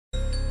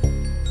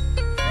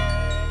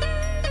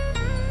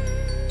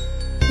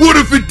What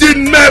if it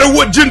didn't matter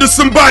what gender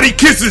somebody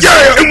kisses?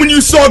 Yeah. And when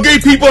you saw gay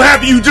people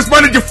happy, you just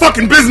minded your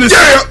fucking business.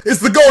 Yeah. It's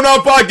the Going On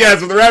Podcast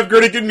with the Rap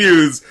Critic and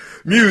Muse.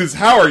 Muse,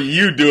 how are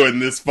you doing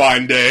this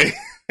fine day?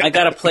 I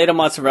got a plate of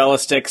mozzarella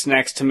sticks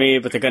next to me,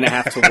 but they're gonna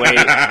have to wait.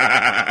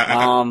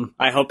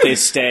 I hope they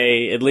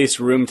stay at least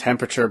room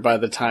temperature by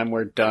the time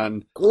we're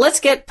done. Let's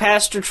get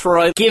Pastor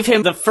Troy, give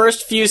him the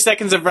first few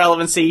seconds of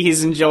relevancy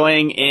he's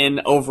enjoying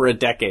in over a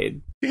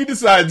decade. He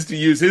decides to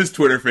use his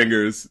Twitter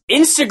fingers.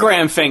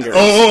 Instagram fingers.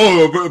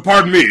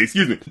 Pardon me,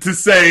 excuse me. To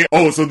say,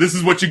 oh, so this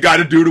is what you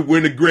gotta do to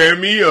win a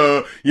Grammy?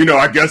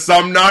 I guess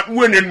I'm not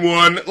winning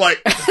one.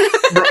 Like,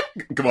 bro,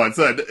 come on,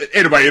 son.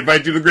 Anybody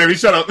invite you to the Grammy?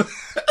 Shut up.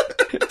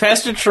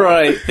 Pastor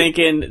Troy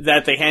thinking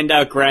that they hand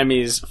out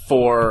Grammys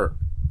for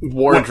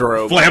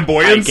wardrobe.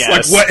 Flamboyance? I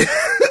guess. Like what?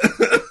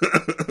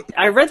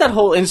 I read that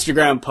whole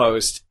Instagram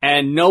post,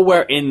 and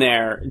nowhere in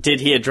there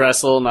did he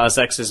address Lil Nas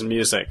X's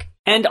music.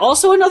 And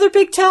also another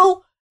big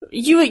tell,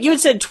 you had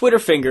said Twitter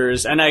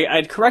fingers, and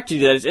I'd correct you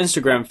that it's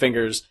Instagram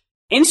fingers.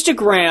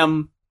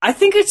 Instagram, I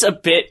think it's a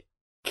bit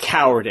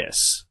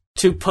cowardice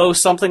to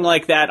post something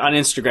like that on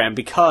Instagram,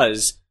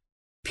 because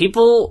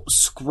people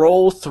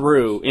scroll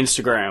through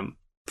Instagram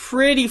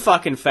pretty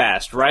fucking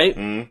fast, right?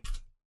 Mm.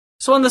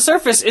 So on the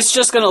surface, it's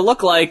just gonna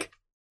look like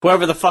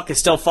whoever the fuck is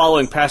still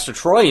following Pastor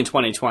Troy in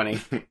 2020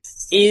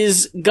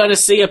 is gonna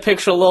see a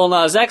picture of Lil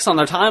Nas X on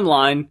their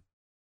timeline,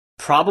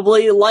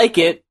 probably like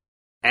it,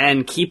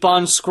 and keep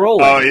on scrolling.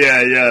 Oh,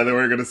 yeah, then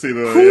we're gonna see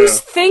the... Who's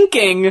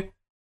thinking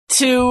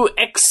to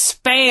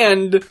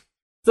expand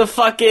the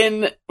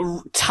fucking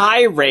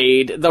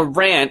tirade, the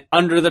rant,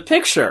 under the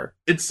picture?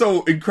 It's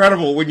so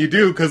incredible when you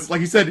do, because,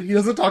 like you said, he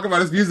doesn't talk about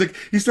his music.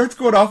 He starts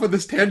going off on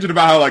this tangent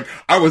about how, like,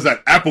 I was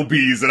at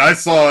Applebee's and I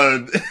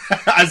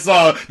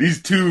saw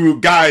these two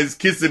guys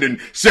kissing and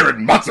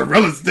sharing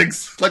mozzarella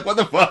sticks. Like, what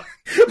the fuck?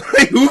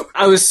 Like, who?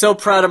 I was so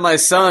proud of my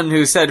son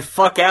who said,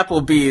 fuck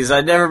Applebee's.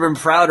 I'd never been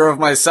prouder of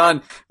my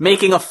son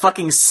making a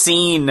fucking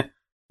scene,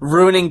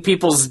 ruining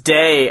people's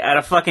day at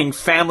a fucking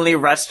family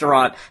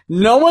restaurant.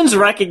 No one's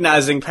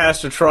recognizing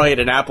Pastor Troy at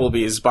an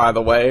Applebee's, by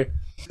the way.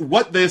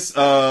 What this,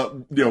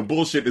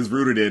 bullshit is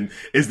rooted in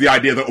is the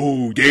idea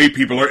that, gay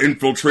people are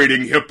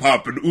infiltrating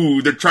hip-hop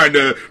and, they're trying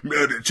to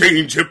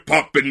change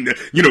hip-hop and,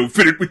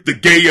 fit it with the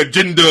gay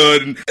agenda.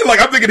 And,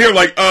 like, I'm thinking here,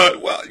 like,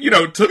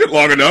 took it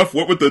long enough.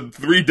 What with the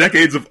 3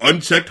 decades of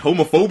unchecked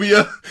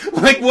homophobia?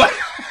 Like, what?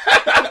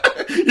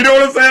 You know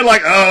what I'm saying?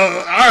 Like,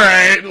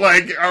 alright,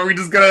 like, are we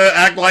just gonna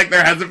act like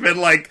there hasn't been,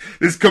 like,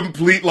 this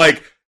complete,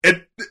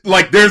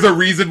 there's a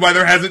reason why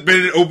there hasn't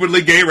been an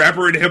openly gay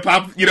rapper in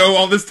hip-hop,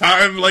 all this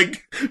time?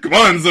 Like, come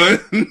on,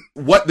 son.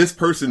 What this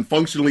person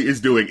functionally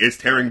is doing is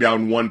tearing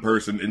down one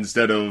person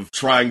instead of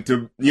trying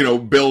to,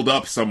 build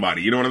up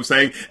somebody. You know what I'm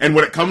saying? And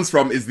what it comes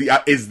from is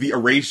the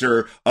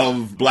erasure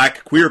of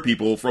black queer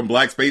people from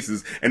black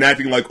spaces and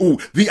acting like,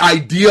 the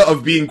idea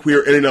of being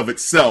queer in and of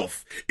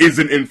itself is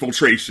an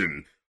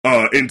infiltration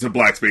into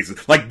black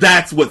spaces. Like,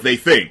 that's what they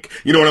think.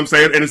 You know what I'm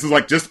saying? And this is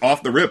like, just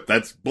off the rip,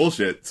 that's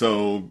bullshit.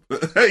 So,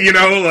 that's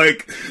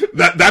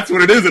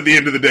what it is at the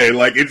end of the day.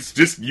 Like, it's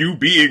just you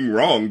being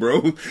wrong,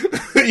 bro.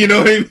 You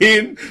know what I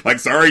mean? Like,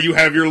 sorry you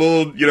have your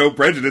little,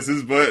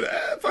 prejudices, but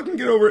fucking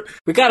get over it.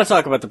 We gotta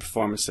talk about the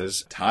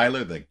performances.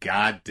 Tyler, the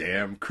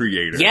goddamn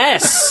Creator.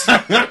 Yes!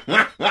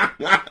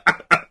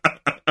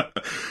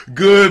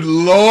 Good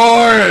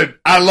Lord!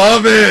 I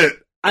love it!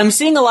 I'm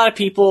seeing a lot of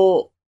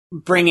people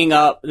bringing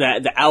up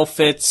the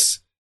outfits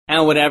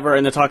and whatever,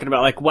 and they're talking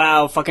about, like,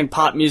 wow, fucking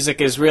pop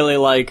music is really,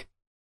 like,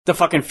 the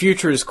fucking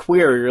future is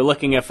queer. You're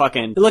looking at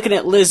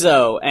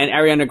Lizzo and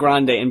Ariana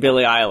Grande and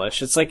Billie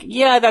Eilish. It's like,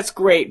 yeah, that's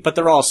great, but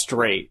they're all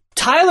straight.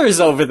 Tyler's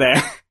over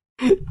there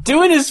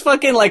doing his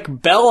fucking,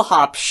 like,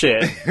 bellhop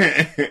shit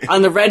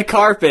on the red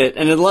carpet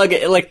and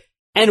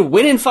and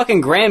winning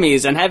fucking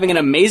Grammys and having an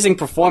amazing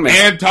performance.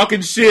 And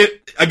talking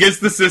shit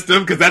against the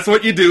system, because that's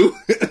what you do.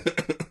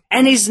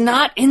 And he's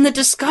not in the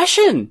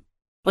discussion.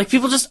 Like,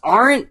 people just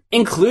aren't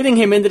including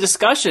him in the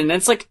discussion. And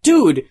it's like,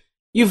 dude,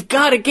 you've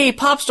got a gay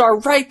pop star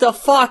right the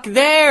fuck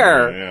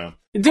there. Yeah.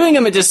 You're doing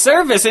him a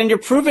disservice, and you're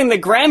proving the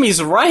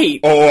Grammy's right.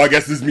 Oh, I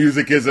guess his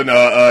music isn't,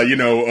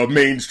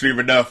 mainstream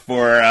enough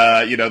for,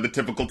 the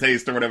typical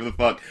taste or whatever the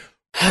fuck.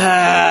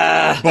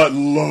 But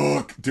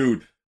look,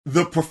 dude.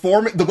 The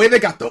performance, the way they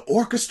got the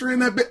orchestra in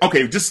that bit.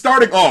 Okay, just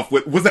starting off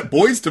with, was that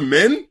Boys to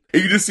Men?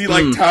 And you just see,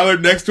 like, Tyler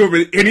next to him,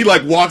 and he,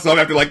 like, walks off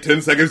after, like,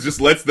 10 seconds,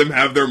 just lets them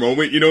have their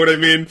moment, you know what I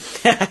mean?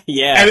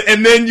 Yeah.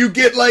 And then you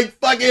get, like,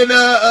 fucking,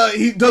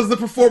 he does the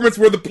performance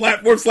where the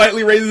platform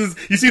slightly raises.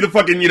 You see the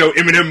fucking,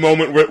 Eminem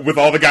moment with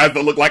all the guys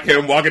that look like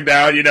him walking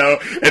down,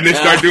 and they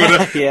start doing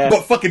it. Yeah.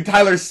 But fucking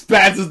Tyler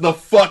spazzes the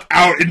fuck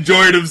out,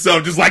 enjoying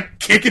himself, just, like,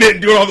 kicking it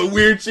and doing all the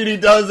weird shit he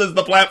does as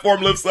the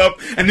platform lifts up.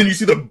 And then you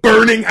see the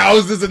burning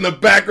houses in the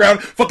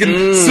background.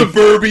 Fucking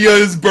suburbia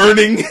is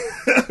burning,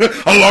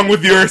 along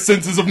with your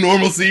senses of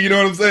normalcy, you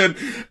know what I'm saying?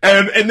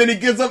 And then he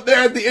gets up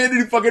there at the end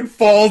and he fucking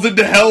falls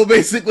into hell,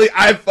 basically.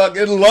 I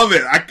fucking love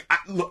it. I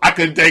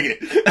couldn't take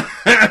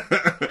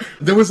it.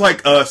 There was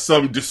like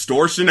some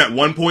distortion at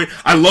one point.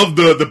 I love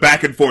the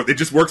back and forth. It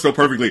just works so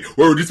perfectly.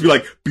 Where it would just be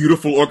like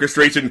beautiful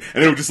orchestration,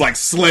 and it would just like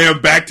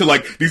slam back to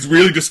like these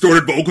really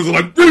distorted vocals, and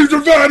like "Be the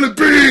violent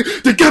be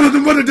together the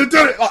money to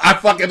do it." I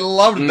fucking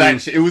loved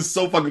that shit. It was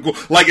so fucking cool.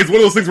 Like it's one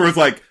of those things where it's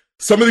like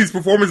some of these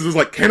performances was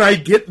like, can I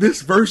get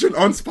this version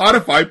on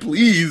Spotify,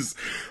 please?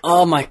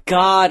 Oh my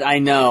god, I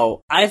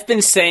know. I've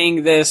been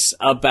saying this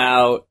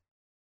about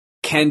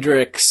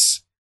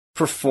Kendrick's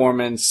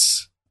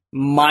performance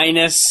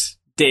minus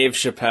Dave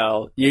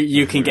Chappelle.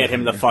 You can get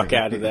him the fuck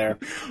out of there.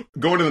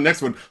 Going to the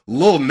next one,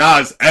 Lil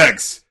Nas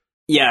X.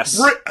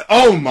 Yes.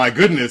 Oh my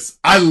goodness.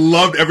 I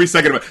loved every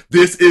second of it.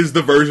 This is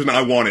the version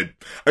I wanted.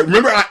 I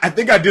remember, I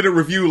think I did a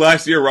review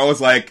last year where I was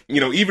like,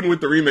 you know, even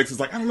with the remix, it's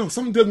like, I don't know,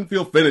 something doesn't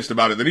feel finished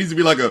about it. There needs to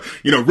be like a,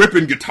 you know,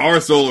 ripping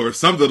guitar solo or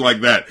something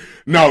like that.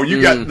 No,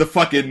 you got the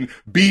fucking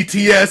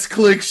BTS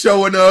click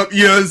showing up,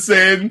 you know what I'm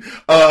saying?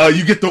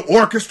 You get the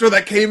orchestra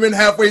that came in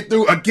halfway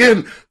through.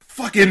 Again,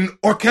 fucking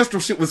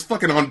orchestral shit was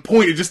fucking on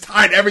point. It just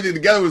tied everything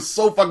together. It was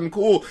so fucking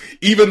cool.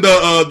 Even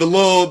the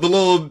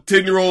little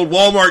 10-year-old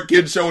Walmart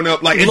kid showing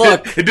up, like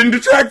it didn't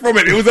detract from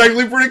it. It was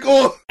actually pretty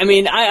cool. I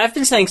mean, I've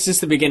been saying since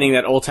the beginning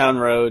that Old Town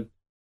Road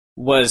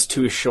was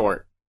too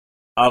short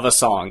of a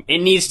song. It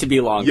needs to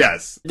be longer.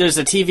 Yes. There's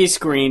a TV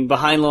screen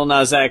behind Lil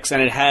Nas X,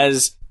 and it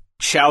has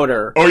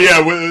Chowder. Oh yeah,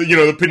 you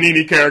know, the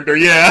Panini character.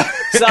 Yeah.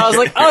 So I was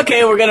like,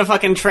 okay, we're gonna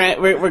fucking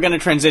we're gonna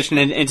transition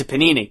into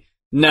Panini.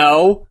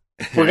 No.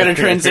 We're gonna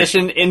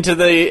transition into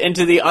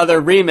the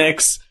other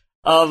remix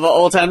of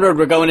Old Town Road.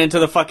 We're going into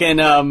the fucking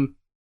who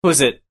was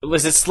it?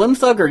 Was it Slim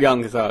Thug or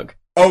Young Thug?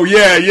 Oh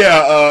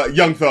yeah,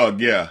 Young Thug,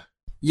 yeah.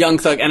 Young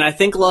Thug, and I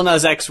think Lil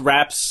Nas X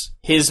raps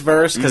his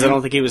verse because I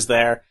don't think he was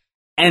there.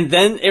 And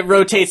then it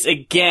rotates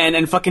again,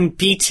 and fucking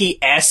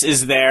BTS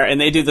is there,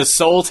 and they do the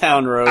Soul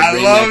Town Road. I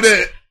remix. loved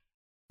it.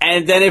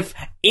 And then if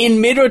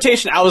in mid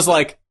rotation, I was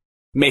like,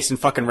 Mason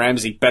fucking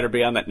Ramsey better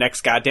be on that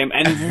next goddamn.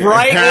 And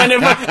right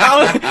when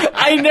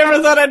I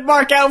never thought I'd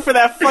mark out for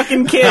that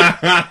fucking kid.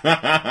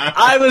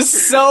 I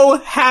was so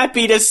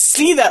happy to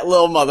see that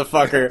little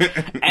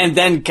motherfucker. And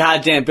then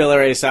goddamn Billy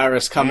Ray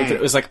Cyrus coming through.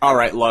 It was like, all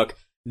right, look,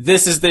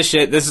 this is the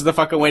shit. This is the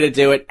fucking way to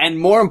do it. And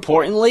more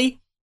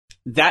importantly,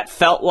 that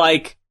felt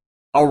like,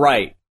 all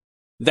right,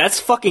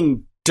 that's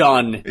fucking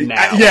done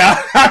now.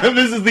 Yeah,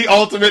 this is the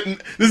ultimate.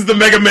 This is the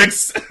mega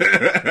mix.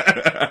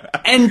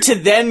 And to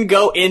then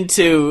go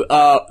into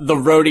the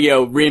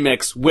Rodeo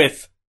remix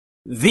with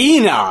the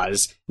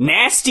Nas,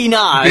 Nasty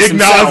Nas, Big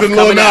Nas and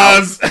Lil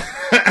Nas,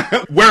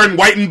 wearing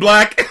white and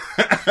black.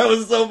 That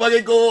was so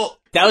fucking cool.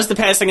 That was the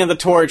passing of the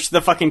torch,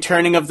 the fucking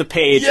turning of the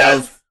page Yes.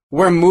 of,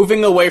 we're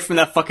moving away from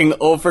that fucking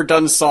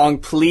overdone song.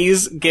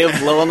 Please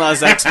give Lil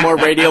Nas X more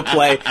radio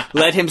play.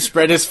 Let him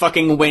spread his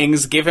fucking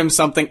wings. Give him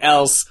something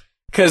else.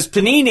 Because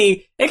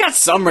Panini, it got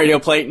some radio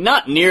play,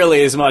 not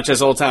nearly as much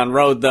as Old Town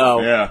Road,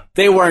 though. Yeah.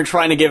 They weren't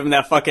trying to give him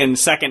that fucking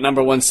second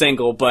number one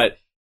single, but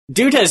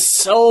dude has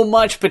so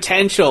much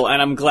potential,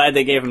 and I'm glad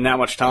they gave him that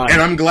much time.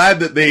 And I'm glad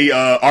that they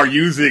are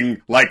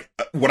using, like,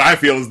 what I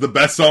feel is the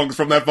best songs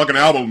from that fucking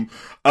album.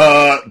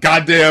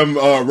 Goddamn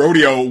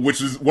Rodeo,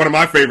 which is one of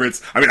my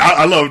favorites. I mean,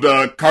 I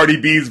loved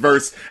Cardi B's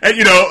verse. And,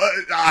 you know,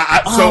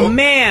 oh,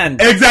 man!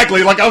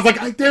 Exactly. Like, I was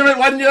like, damn it,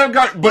 why didn't you have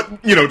Cardi?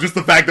 But, you know, just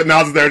the fact that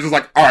Nas is there, just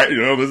like, all right,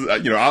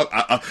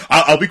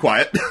 I'll be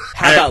quiet.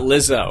 How about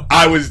Lizzo?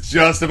 I was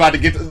just about to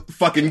get to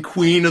fucking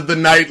Queen of the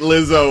Night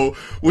Lizzo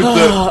with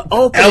the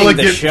opening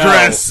the show.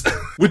 Dress,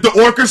 with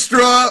the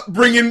orchestra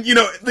bringing, you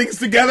know, things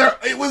together.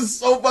 It was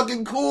so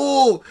fucking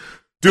cool.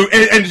 Dude,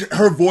 and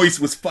her voice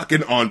was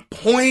fucking on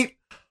point.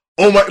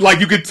 Oh my, like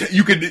you could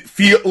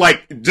feel,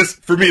 like,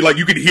 just for me, like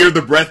you could hear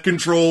the breath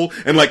control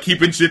and like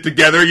keeping shit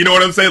together. You know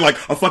what I'm saying? Like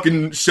a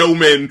fucking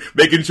showman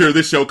making sure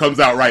this show comes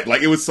out right.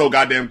 Like it was so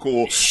goddamn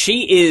cool.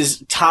 She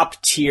is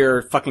top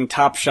tier, fucking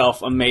top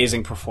shelf,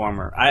 amazing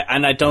performer.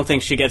 I don't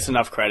think she gets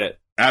enough credit.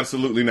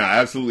 Absolutely not.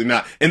 Absolutely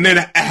not. And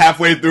then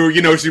halfway through,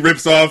 you know, she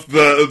rips off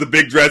the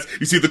big dress.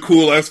 You see the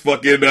cool ass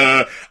fucking,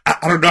 I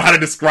don't know how to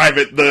describe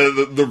it.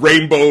 The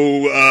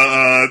rainbow,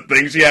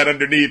 thing she had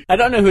underneath. I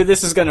don't know who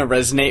this is gonna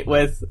resonate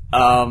with,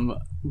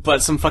 but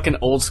some fucking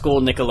old school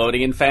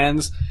Nickelodeon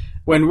fans.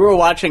 When we were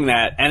watching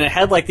that, and it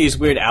had like these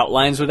weird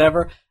outlines,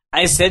 whatever,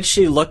 I said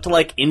she looked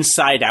like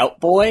Inside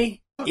Out Boy.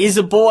 He's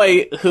a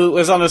boy who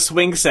was on a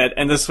swing set,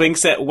 and the swing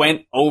set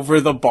went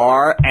over the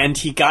bar, and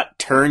he got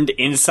turned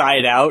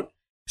inside out.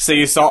 So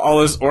you saw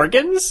all his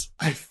organs?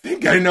 I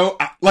think I know.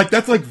 Like,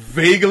 that's like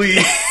vaguely...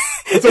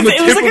 It's on the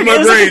tip of my brain. It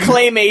was like a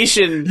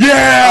claymation.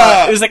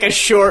 Yeah! It was like a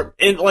short,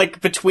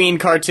 like, between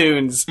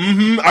cartoons.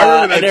 Mm-hmm, I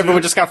remember that and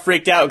everyone just got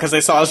freaked out because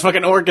they saw his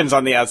fucking organs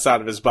on the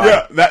outside of his body.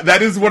 Yeah,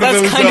 that is one of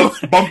those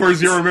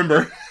bumpers you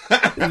remember.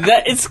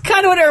 It's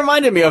kind of what it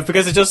reminded me of,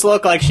 because it just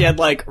looked like she had,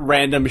 like,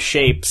 random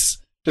shapes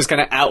just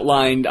kind of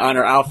outlined on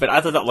her outfit. I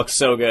thought that looked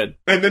so good.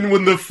 And then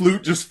when the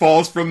flute just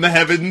falls from the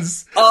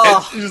heavens,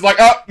 and she's just like,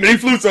 mini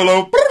flute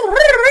solo.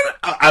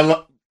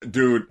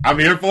 Dude, I'm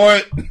here for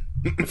it.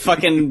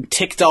 Fucking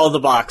ticked all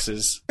the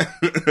boxes.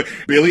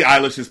 Billie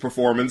Eilish's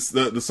performance,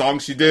 the song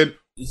she did.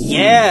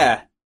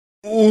 Yeah.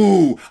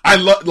 Ooh, I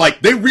love,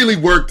 like, they really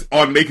worked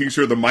on making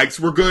sure the mics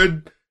were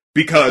good.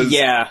 Because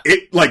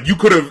it, like, you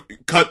could have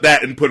cut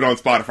that and put it on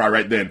Spotify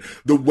right then.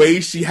 The way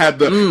she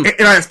had and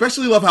I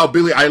especially love how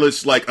Billie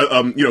Eilish, like,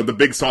 you know, the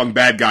big song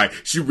Bad Guy,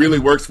 she really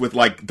works with,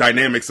 like,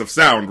 dynamics of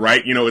sound,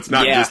 right? You know, it's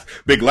not just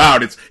big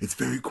loud, it's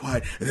very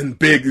quiet, and then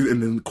big,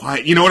 and then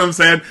quiet, you know what I'm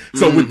saying?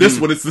 So with this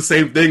one, it's the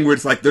same thing where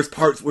it's like, there's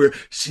parts where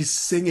she's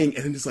singing,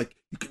 and it's like,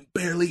 you can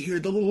barely hear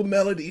the little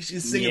melody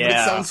she's singing, but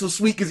it sounds so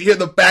sweet because you hear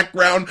the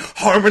background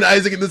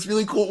harmonizing in this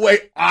really cool way.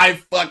 I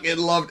fucking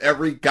loved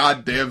every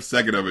goddamn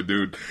second of it,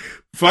 dude.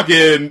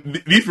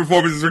 Fucking, these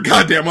performances are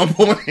goddamn on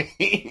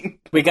point.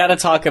 We gotta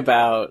talk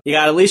about, you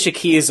got Alicia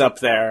Keys up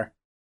there,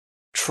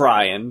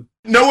 trying.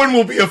 No one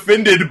will be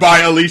offended by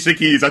Alicia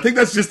Keys. I think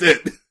that's just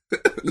it.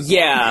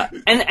 Yeah,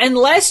 and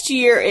last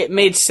year it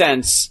made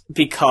sense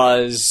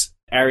because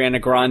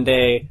Ariana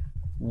Grande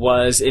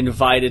was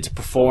invited to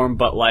perform,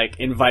 but, like,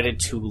 invited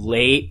too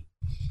late.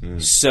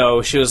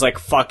 So she was like,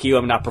 fuck you,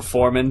 I'm not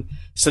performing.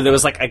 So there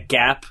was, like, a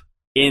gap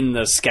in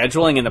the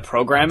scheduling and the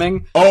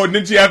programming. Oh, and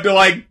didn't you have to,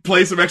 like,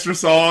 play some extra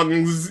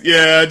songs?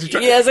 Yeah.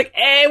 Yeah, it's like,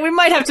 hey, we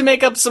might have to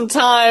make up some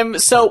time.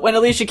 So when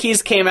Alicia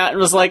Keys came out and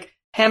was like,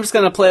 hey, I'm just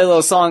gonna play a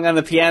little song on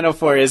the piano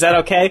for you, is that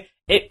okay?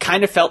 It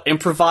kind of felt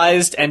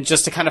improvised and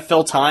just to kind of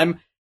fill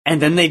time.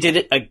 And then they did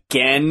it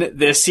again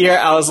this year.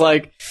 I was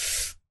like,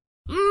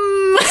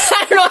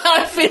 I don't know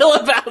how I feel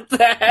about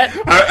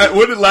that.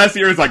 What did last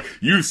year? It's like,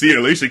 you've seen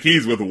Alicia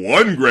Keys with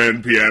one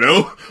grand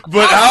piano,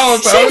 but how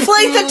about... She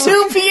played the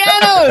two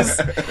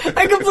pianos!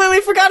 I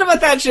completely forgot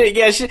about that shit.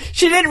 Yeah, she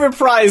didn't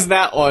reprise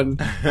that one.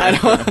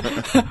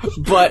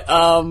 But,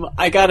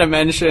 I gotta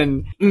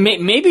mention,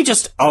 maybe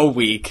just a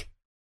week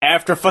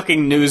after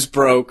fucking news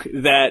broke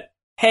that,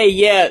 hey,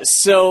 yeah,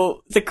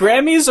 so the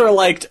Grammys are,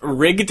 like,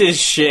 rigged as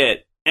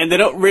shit, and they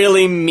don't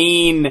really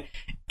mean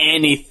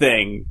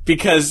anything,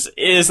 because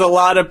there's a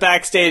lot of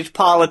backstage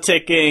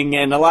politicking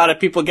and a lot of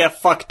people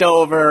get fucked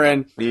over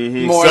and more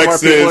and more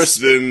people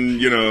are, and,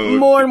 you know,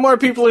 more and more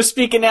people are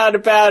speaking out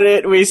about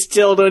it. We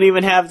still don't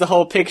even have the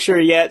whole picture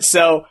yet,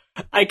 so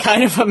I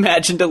kind of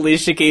imagined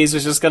Alicia Keys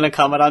was just gonna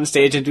come out on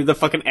stage and do the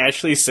fucking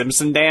Ashley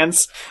Simpson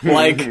dance.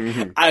 Like,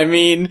 I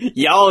mean,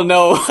 y'all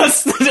know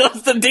what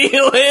the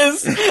deal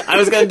is. I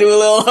was gonna do a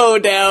little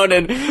hoedown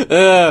and,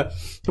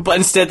 but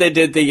instead they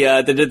did the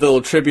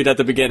little tribute at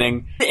the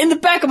beginning. In the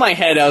back of my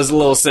head, I was a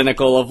little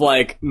cynical of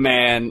like,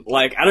 man,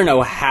 like, I don't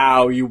know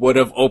how you would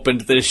have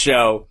opened this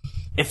show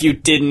if you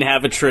didn't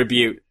have a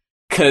tribute.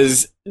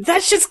 'Cause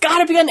that shit's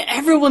gotta be on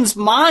everyone's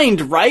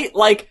mind, right?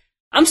 Like,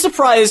 I'm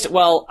surprised,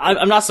 well,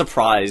 I'm not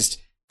surprised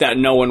that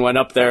no one went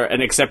up there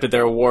and accepted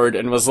their award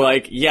and was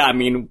like, yeah, I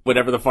mean,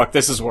 whatever the fuck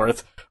this is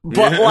worth.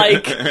 But,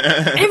 like,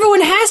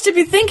 everyone has to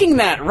be thinking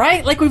that,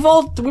 right? Like, we've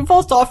all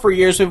thought for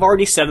years, we've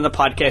already said in the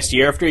podcast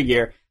year after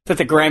year, that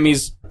the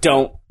Grammys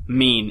don't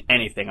mean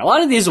anything. A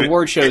lot of these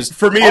award shows,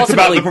 for me, it's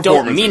about the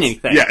performances. Don't mean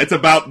anything. Yeah, it's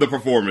about the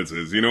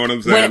performances, you know what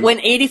I'm saying? When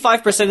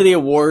 85% of the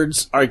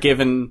awards are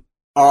given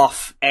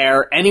off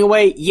air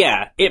anyway,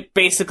 yeah, it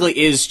basically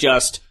is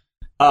just,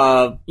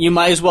 you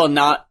might as well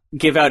not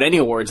give out any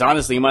awards,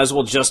 honestly. You might as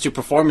well just do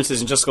performances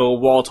and just go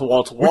wall to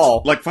wall to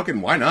wall. Like,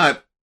 fucking, why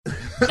not?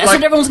 That's like,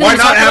 what everyone's going to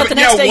be talking about the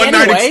next day one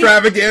anyway. Night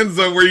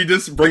extravaganza where you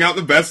just bring out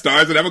the best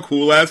stars and have a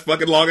cool-ass,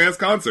 fucking long-ass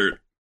concert.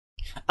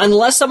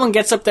 Unless someone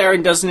gets up there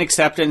and does an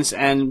acceptance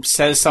and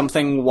says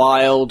something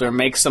wild or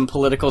makes some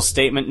political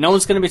statement, no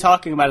one's going to be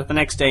talking about it the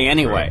next day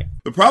anyway. Right.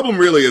 The problem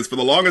really is, for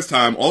the longest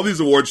time, all these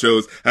award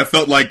shows have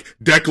felt like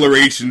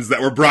declarations that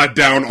were brought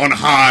down on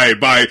high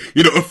by,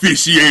 you know,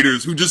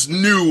 officiators who just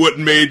knew what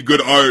made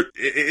good art.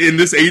 In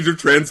this age of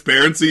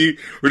transparency,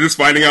 we're just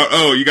finding out,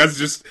 oh, you guys are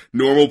just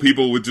normal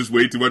people with just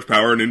way too much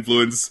power and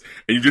influence,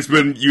 and you've just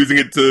been using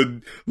it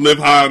to live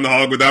high on the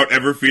hog without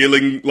ever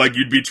feeling like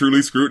you'd be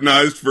truly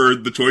scrutinized for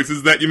the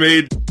choices that you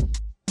made.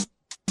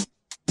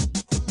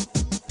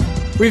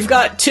 We've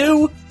got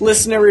 2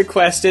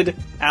 listener-requested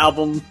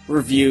album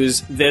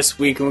reviews this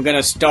week, and we're going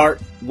to start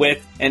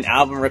with an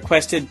album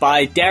requested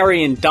by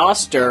Darian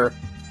Doster,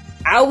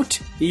 Out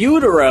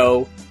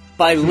Utero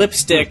by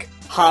Lipstick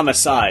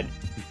Homicide.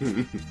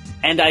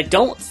 And I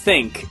don't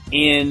think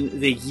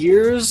in the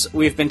years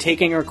we've been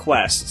taking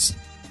requests,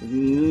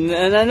 and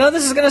I know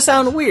this is going to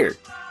sound weird,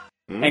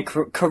 and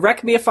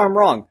correct me if I'm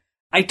wrong,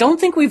 I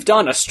don't think we've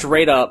done a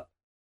straight-up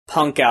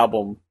punk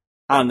album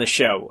on the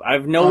show. I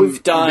know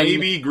we've done...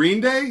 Maybe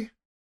Green Day?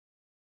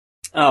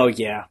 Oh,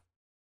 yeah.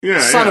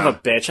 Son of a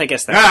bitch, I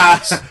guess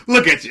that's...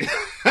 Look at you.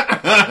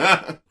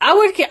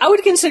 I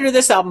would consider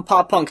this album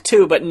pop punk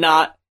too, but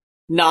not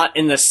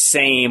in the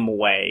same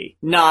way.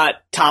 Not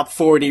top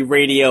 40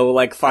 radio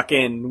like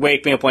fucking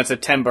Wake Me Up When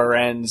September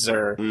Ends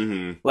or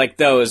like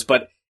those,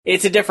 but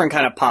it's a different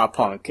kind of pop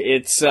punk.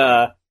 It's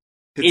a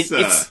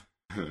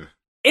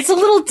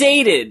little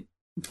dated,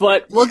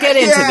 but we'll get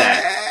into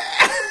that.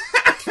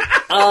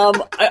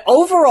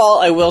 Overall,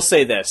 I will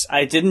say this.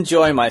 I did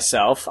enjoy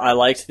myself. I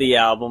liked the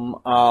album.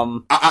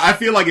 I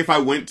feel like if I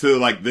went to,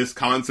 like, this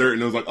concert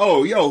and it was like,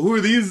 oh, yo, who are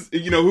these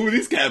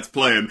cats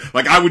playing?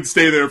 Like, I would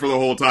stay there for the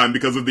whole time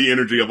because of the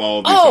energy of all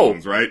of these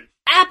songs, right?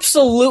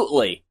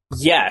 Absolutely.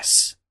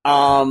 Yes.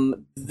 I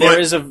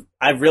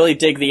really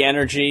dig the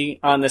energy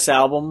on this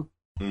album.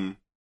 Mm.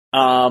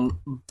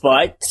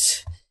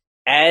 But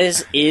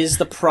as is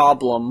the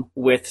problem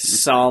with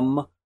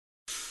some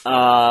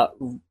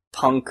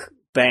punk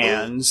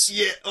bands,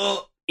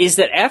 is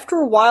that after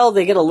a while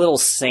they get a little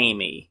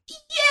samey.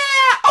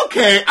 Yeah,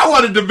 okay. I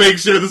wanted to make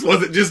sure this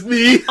wasn't just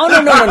me. Oh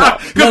no.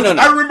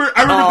 I remember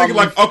thinking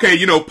like,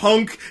 okay,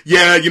 punk,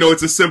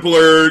 it's a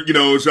simpler,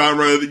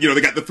 genre,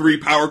 they got the 3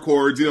 power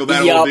chords, that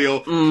whole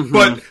deal. Mm-hmm.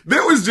 But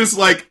there was just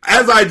like,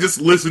 as I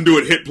just listened to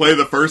it hit play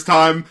the first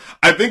time,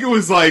 I think it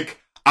was like,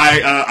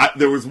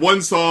 there was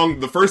one song,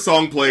 the first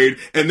song played,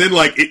 and then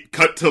like it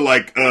cut to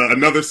like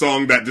another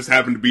song that just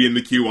happened to be in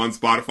the queue on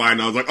Spotify,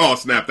 and I was like, oh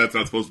snap, that's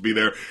not supposed to be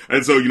there.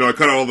 And so, I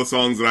cut out all the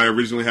songs that I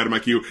originally had in my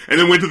queue, and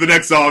then went to the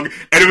next song,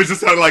 and it was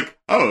just kind of like,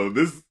 oh,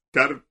 this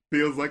kind of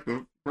feels like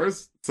the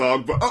first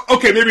song, but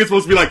okay, maybe it's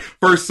supposed to be like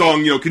first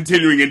song,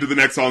 continuing into the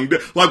next song,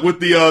 like with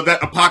the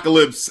that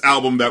Apocalypse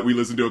album that we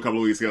listened to a couple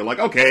of weeks ago. Like,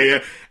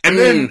 okay, and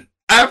then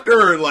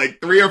after like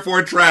 3 or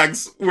 4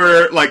 tracks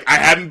where like I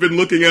hadn't been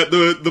looking at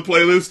the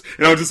playlist,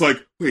 and I was just like,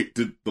 wait,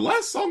 did the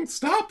last song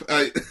stop?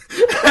 I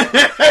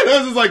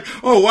was just like,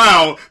 oh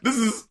wow, this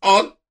is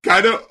all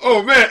kind of,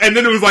 oh man. And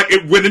then it was like,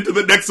 it went into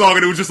the next song,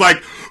 and it was just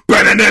like,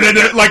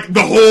 like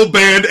the whole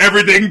band,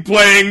 everything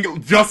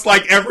playing just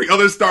like every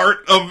other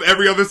start of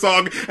every other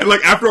song. And like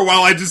after a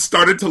while, I just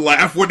started to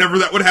laugh whenever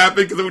that would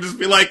happen, because it would just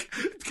be like,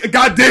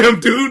 God damn,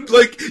 dude,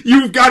 like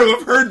you've got to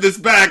have heard this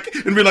back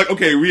and be like,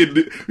 okay, we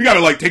got to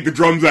like take the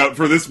drums out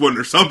for this one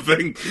or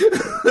something,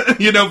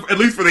 at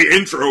least for the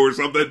intro or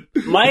something.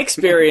 My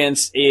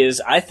experience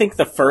is, I think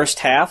the first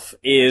half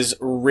is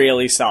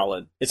really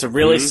solid. It's a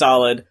really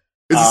solid.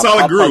 It's a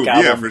solid groove,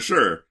 yeah, for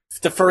sure.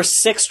 The first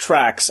 6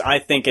 tracks, I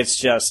think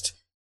it's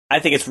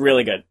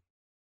really good.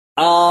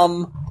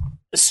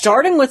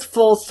 Starting with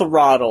Full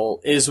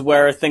Throttle is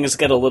where things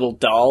get a little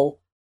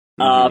dull,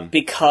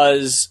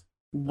 because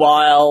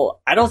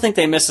while I don't think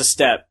they miss a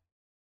step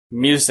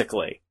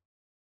musically,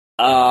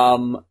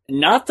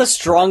 not the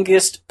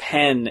strongest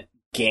pen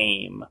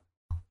game.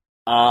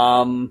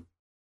 A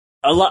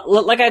lot,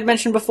 like I had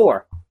mentioned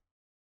before,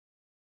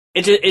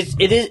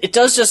 it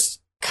does just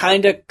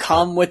kind of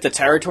come with the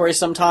territory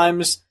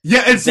sometimes.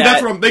 Yeah, and see,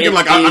 that's what I'm thinking.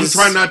 Like, I'm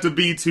trying not to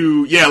be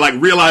too,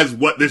 realize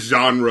what this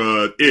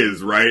genre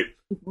is, right?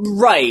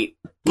 Right.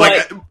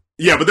 Like,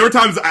 but there were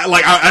times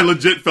I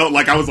legit felt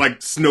like I was like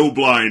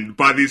snowblind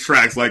by these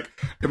tracks. Like,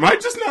 am I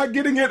just not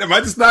getting it? Have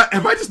I just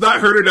not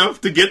heard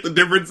enough to get the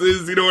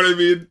differences? You know what I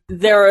mean?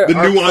 There are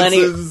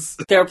nuances.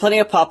 There are plenty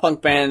of pop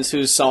punk bands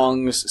whose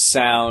songs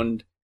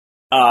sound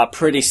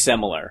pretty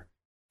similar.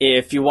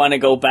 If you want to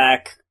go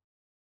back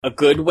a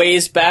good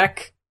ways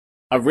back,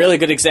 a really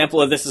good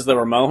example of this is the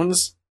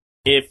Ramones.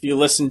 If you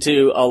listen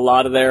to a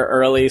lot of their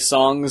early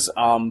songs,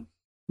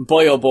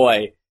 boy oh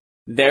boy,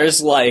 there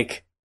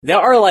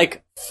are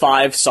like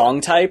 5 song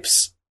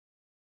types,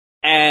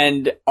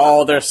 and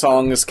all their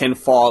songs can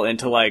fall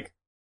into like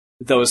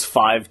those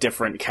 5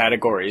 different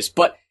categories.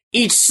 But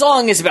each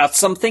song is about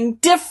something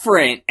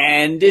different,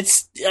 and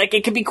it's like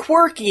it can be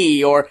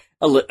quirky or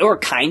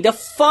kind of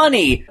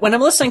funny. When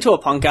I'm listening to a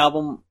punk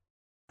album,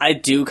 I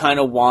do kind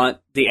of want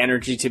the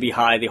energy to be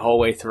high the whole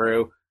way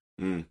through.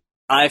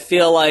 I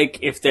feel like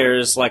if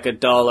there's like a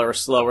dull or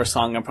slower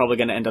song, I'm probably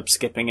going to end up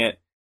skipping it.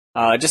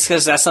 Just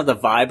because that's not the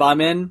vibe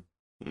I'm in.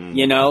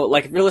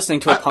 Like if you're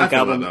listening to a punk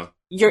album,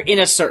 you're in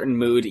a certain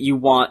mood. You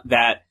want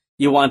that.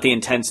 You want the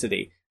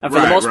intensity. And for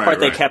the most part,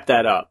 they kept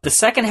that up. The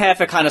second half,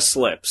 it kind of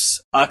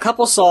slips. A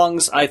couple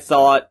songs I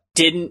thought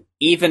didn't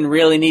even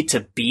really need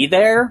to be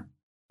there.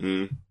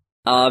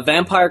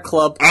 Vampire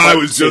Club Part I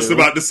was just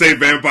about to say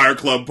Vampire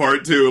Club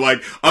Part 2.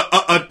 Like,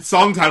 a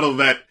song title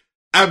that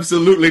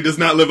absolutely does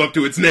not live up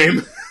to its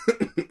name.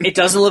 It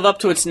doesn't live up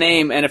to its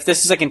name, and if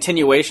this is a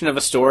continuation of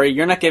a story,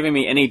 you're not giving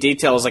me any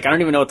details. Like, I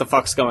don't even know what the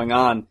fuck's going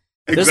on.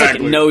 There's,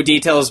 like, no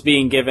details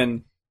being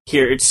given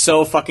here. It's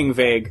so fucking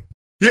vague.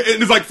 Yeah,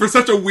 and it's like, for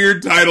such a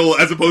weird title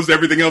as opposed to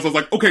everything else, I was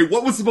like, okay,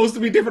 what was supposed to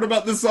be different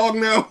about this song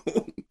now?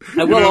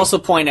 I will also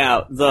point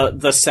out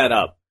the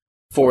setup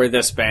for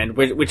this band,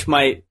 which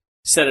might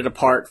set it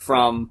apart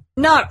from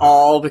not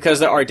all, because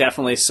there are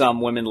definitely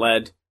some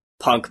women-led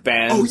punk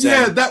bands. Oh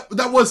yeah,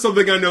 that was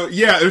something I know.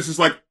 Yeah, it was just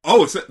like,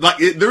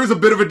 there is a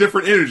bit of a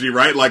different energy,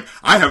 right? Like,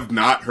 I have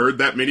not heard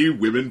that many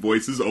women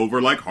voices over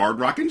like hard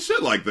rock and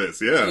shit like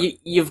this. Yeah,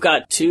 you've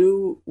got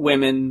 2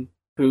 women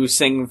who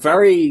sing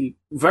very,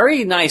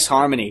 very nice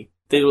harmony.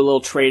 They do a little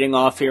trading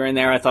off here and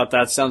there. I thought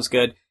that sounds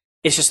good.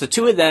 It's just the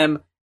 2 of them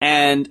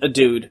and a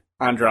dude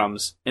on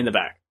drums in the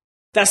back.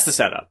 That's the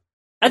setup.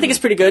 I think it's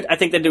pretty good. I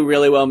think they do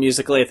really well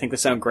musically. I think they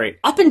sound great.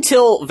 Up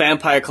until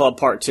Vampire Club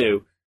Part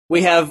 2,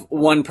 we have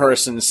one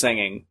person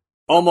singing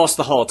almost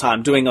the whole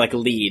time, doing like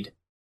lead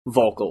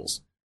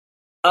vocals.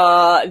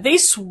 They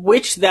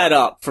switched that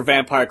up for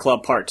Vampire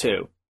Club Part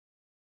 2.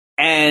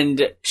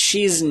 And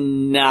she's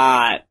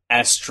not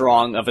as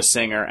strong of a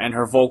singer, and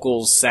her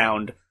vocals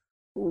sound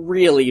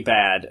really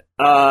bad.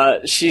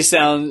 She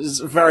sounds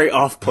very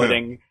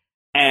off-putting.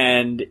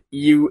 and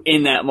you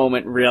in that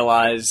moment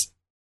realize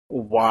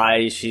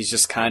why she's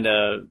just kind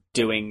of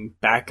doing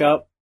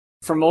backup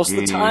for most of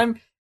the time.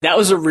 That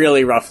was a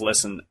really rough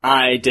listen.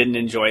 I didn't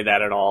enjoy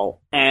that at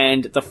all.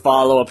 And the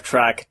follow-up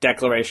track,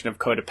 Declaration of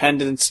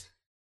Codependence,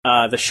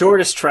 the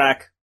shortest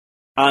track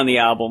on the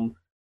album,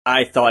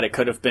 I thought it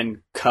could have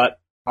been cut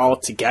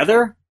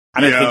altogether.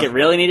 I don't think it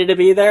really needed to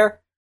be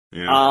there.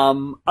 Yeah.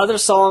 Other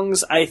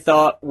songs I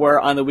thought were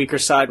on the weaker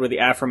side were the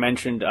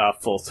aforementioned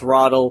Full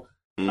Throttle,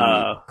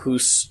 Who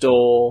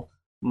Stole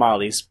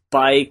Molly's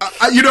Bike.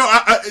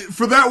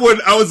 For that one,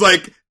 I was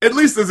like, at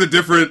least there's a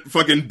different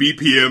fucking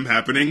BPM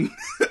happening,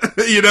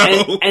 you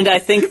know? And I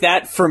think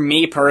that, for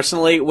me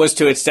personally, was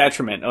to its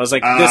detriment. I was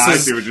like, I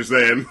see what you're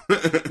saying.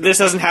 This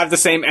doesn't have the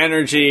same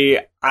energy.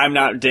 I'm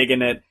not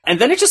digging it. And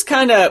then it just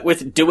kind of,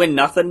 with Doing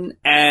Nothing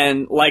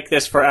and Like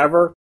This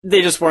Forever,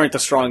 they just weren't the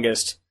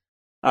strongest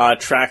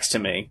tracks to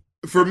me.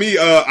 For me,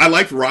 I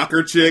liked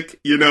Rocker Chick,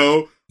 you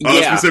know?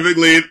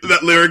 Specifically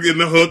that lyric in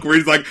the hook where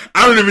he's like,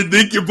 I don't even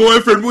think your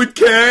boyfriend would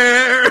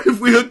care if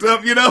we hooked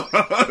up, you know?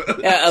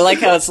 Yeah, I like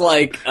how it's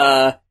like,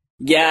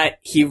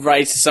 he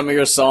writes some of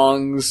your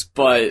songs,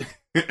 but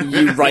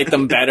you write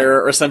them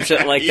better or some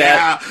shit like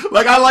that. Yeah,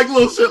 like I like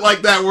little shit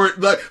like that where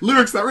like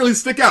lyrics that really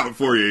stick out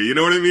for you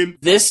know what I mean?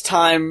 This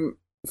time,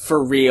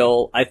 for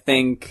real, I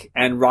think,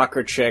 and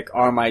Rocker Chick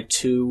are my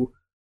two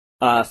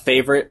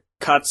favorite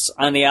cuts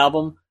on the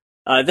album.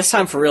 This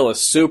Time For Real is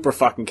super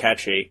fucking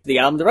catchy. The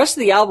rest of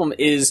the album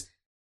is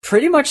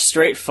pretty much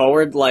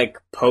straightforward, like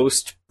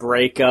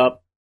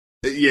post-breakup.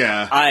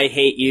 Yeah. I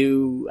hate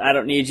you. I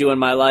don't need you in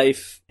my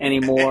life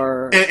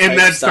anymore. And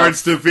that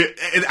starts to fit.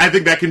 I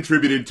think that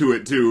contributed to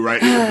it too,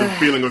 right? The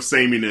feeling of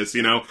sameness,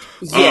 you know?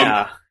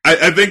 Yeah.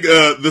 I think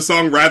the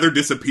song Rather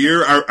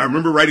Disappear, I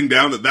remember writing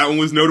down that one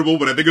was notable,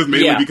 but I think it was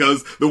mainly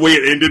because the way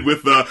it ended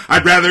with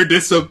I'd rather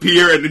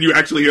disappear, and then you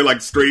actually hear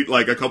like straight,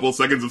 like a couple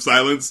seconds of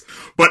silence.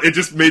 But it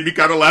just made me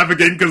kind of laugh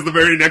again because the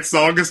very next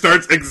song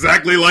starts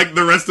exactly like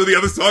the rest of the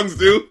other songs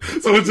do.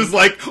 So it's just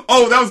like,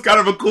 oh, that was kind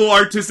of a cool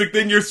artistic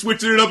thing. You're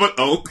switching it up, but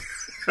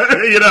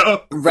you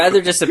know?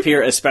 Rather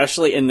Disappear,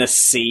 especially in the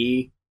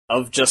sea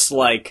of just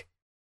like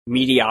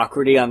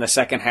mediocrity on the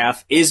second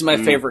half, is my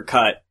favorite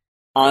cut.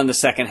 On the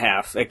second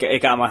half,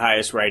 it got my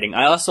highest rating.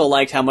 I also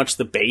liked how much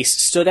the bass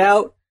stood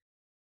out.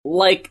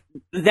 Like,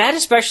 that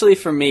especially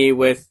for me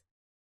with,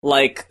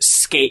 like,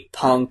 skate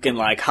punk and,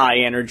 like, high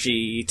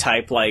energy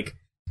type, like,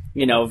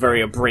 you know,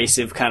 very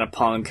abrasive kind of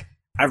punk.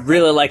 I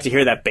really like to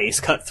hear that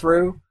bass cut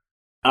through.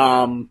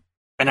 And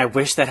I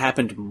wish that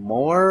happened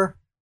more.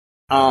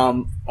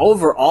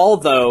 Overall,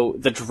 though,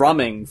 the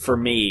drumming, for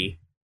me,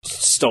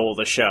 stole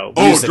the show.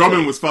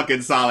 Drumming was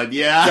fucking solid,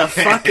 yeah. The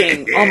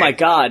fucking, oh my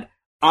god.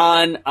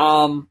 On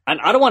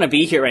I Don't Want to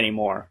Be Here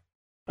Anymore,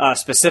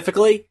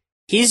 specifically,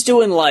 he's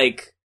doing,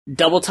 like,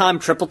 double time,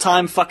 triple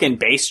time fucking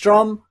bass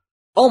drum.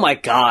 Oh my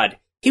god.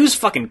 He was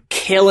fucking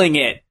killing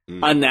it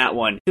on that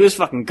one. He was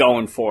fucking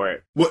going for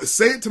it. Well,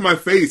 say it to my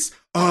face.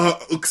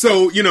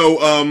 So, you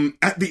know,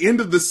 at the end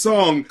of the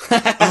song,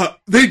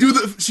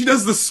 she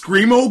does the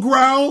screamo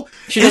growl.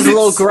 She does a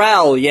little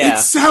growl, yeah. It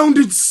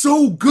sounded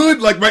so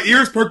good. Like, my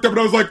ears perked up and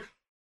I was like,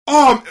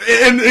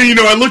 and you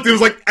know, I looked, it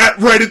was like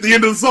right at the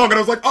end of the song, and I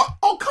was like,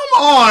 oh come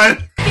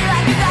on!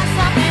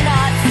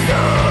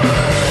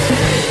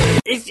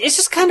 It's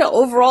just kind of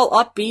overall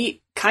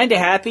upbeat, kind of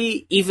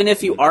happy, even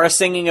if you are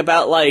singing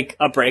about, like,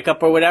 a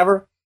breakup or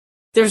whatever.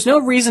 There's no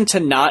reason to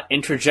not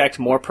interject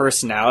more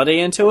personality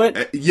into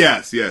it.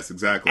 Yes,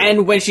 exactly.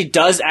 And when she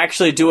does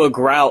actually do a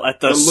growl at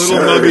the little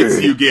nuggets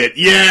you get,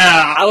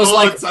 yeah! I was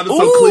like, it sounded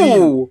so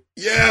clean.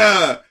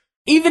 Yeah!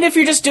 Even if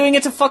you're just doing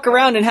it to fuck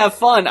around and have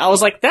fun, I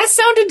was like, that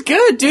sounded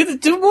good, dude.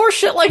 Do more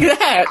shit like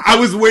that. I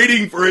was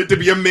waiting for it to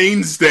be a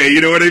mainstay,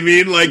 you know what I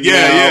mean? Like,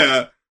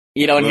 yeah.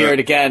 You don't hear it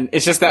again.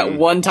 It's just that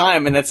one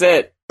time, and that's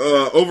it.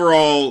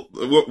 Overall,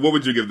 what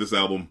would you give this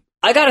album?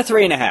 I got a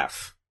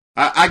 3.5.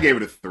 I gave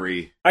it a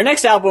 3. Our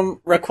next album,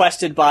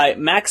 requested by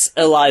Max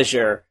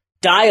Elijah,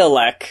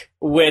 Dialect,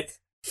 with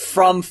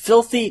From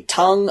Filthy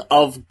Tongue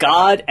of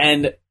God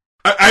and...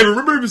 I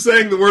remember him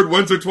saying the word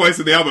once or twice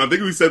in the album. I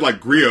think we said, like,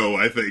 griot,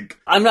 I think.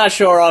 I'm not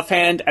sure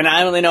offhand, and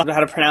I only know how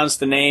to pronounce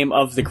the name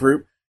of the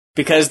group,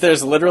 because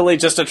there's literally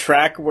just a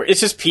track where it's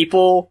just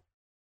people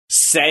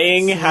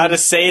saying how to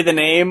say the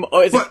name.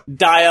 Oh, it's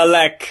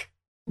Dialect.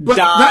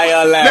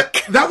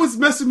 Dialect. That was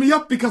messing me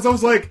up, because I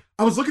was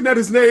looking at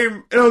his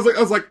name, and I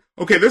was like,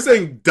 okay, they're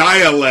saying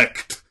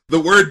dialect. The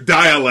word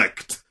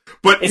dialect.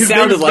 But it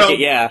sounded like it,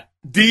 yeah.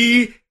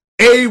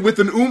 D-A with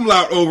an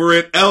umlaut over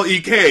it,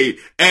 L-E-K,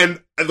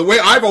 and the way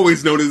I've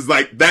always known is,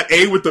 like, that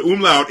A with the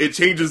umlaut, it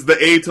changes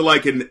the A to,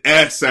 like, an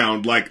S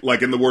sound, like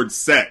in the word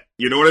set.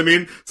 You know what I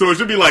mean? So it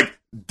should be, like,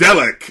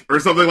 delic, or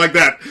something like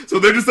that. So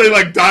they're just saying,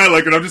 like,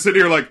 dialect, and I'm just sitting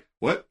here like,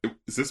 what?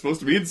 Is this supposed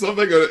to mean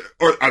something?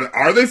 Or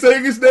are they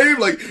saying his name?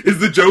 Like, is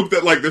the joke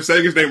that, like, they're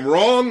saying his name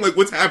wrong? Like,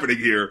 what's happening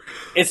here?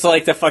 It's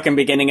like the fucking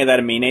beginning of that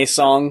Amine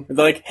song.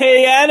 They're like,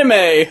 hey, anime!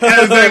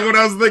 That's exactly what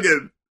I was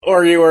thinking.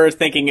 Or you were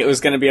thinking it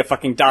was going to be a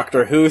fucking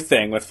Doctor Who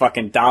thing with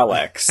fucking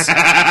Daleks.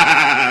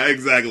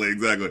 Exactly.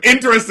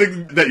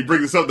 Interesting that you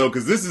bring this up, though,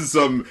 because this is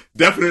some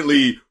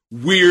definitely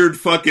weird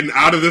fucking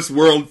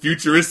out-of-this-world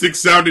futuristic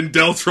sounding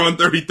Deltron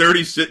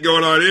 3030 shit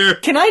going on here.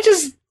 Can I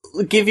just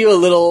give you a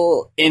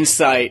little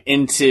insight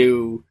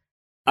into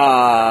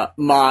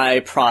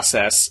my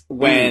process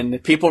when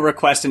people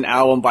request an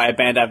album by a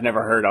band I've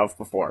never heard of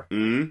before?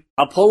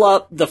 I'll pull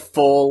up the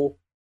full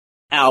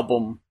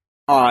album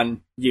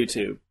on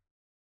YouTube.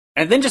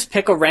 And then just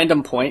pick a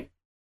random point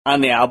on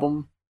the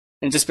album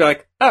and just be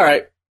like,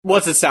 alright,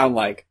 what's it sound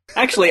like?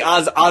 Actually,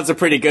 odds are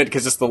pretty good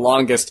because it's the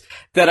longest.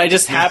 That I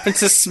just happen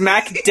to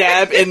smack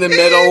dab in the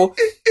middle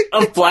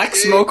of Black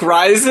Smoke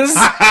Rises.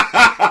 And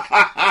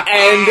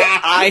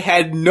I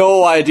had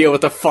no idea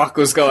what the fuck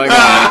was going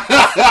on.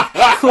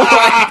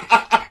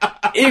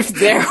 If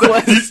there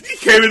was... He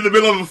came in the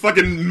middle of a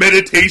fucking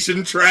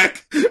meditation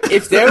track.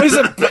 If there was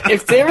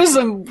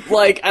a,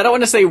 like, I don't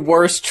want to say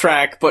worse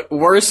track, but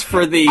worse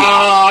for the...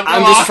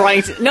 I'm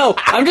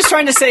just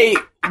trying to say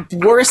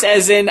worse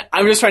as in,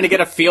 I'm just trying to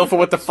get a feel for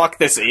what the fuck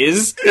this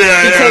is.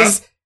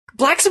 Because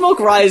Black Smoke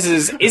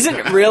Rises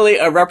isn't really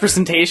a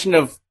representation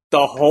of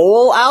the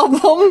whole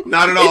album.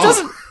 Not at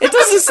all. It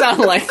doesn't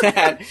sound like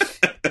that.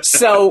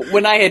 So,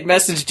 when I had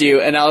messaged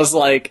you, and I was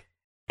like,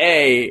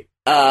 hey...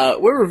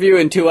 we're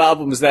reviewing two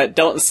albums that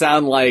don't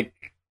sound like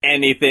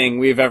anything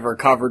we've ever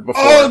covered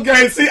before. Oh,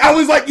 okay. See, I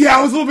was like,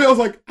 I was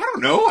like, I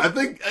don't know. I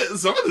think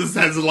some of this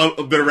has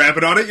a bit of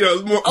rapping on it. You know,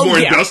 it's more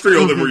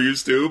industrial than we're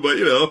used to, but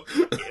you know.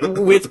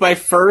 With my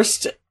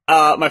first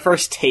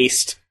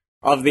taste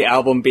of the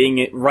album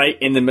being right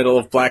in the middle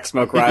of Black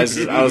Smoke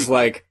Rises, I was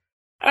like,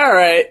 all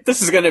right,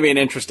 this is going to be an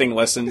interesting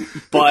listen.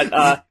 But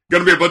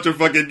going to be a bunch of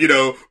fucking, you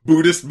know,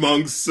 Buddhist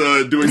monks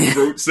doing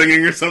throat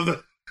singing or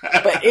something.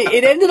 But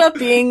it ended up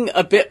being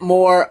a bit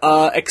more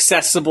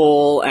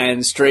accessible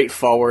and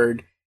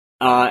straightforward,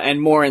 and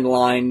more in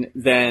line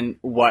than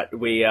what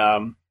we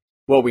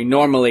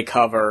normally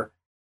cover.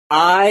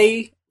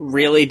 I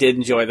really did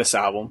enjoy this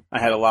album. I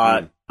had a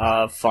lot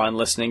of fun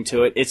listening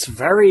to it. It's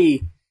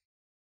very...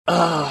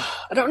 I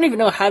don't even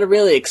know how to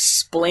really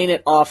explain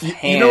it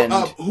offhand. You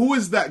know, who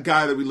is that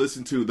guy that we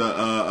listened to?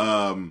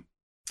 The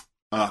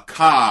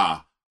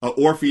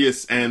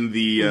Orpheus and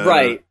the...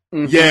 Right.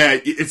 Mm-hmm. Yeah,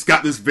 it's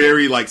got this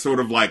very, like, sort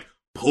of, like,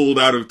 pulled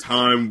out of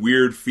time,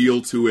 weird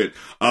feel to it.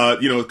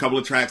 You know, a couple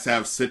of tracks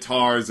have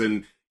sitars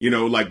and, you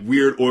know, like,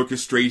 weird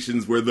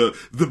orchestrations where the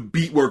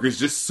beat work is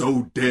just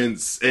so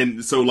dense.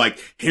 And so, like,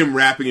 him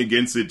rapping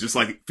against it just,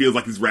 like, feels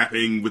like he's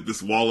rapping with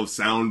this wall of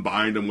sound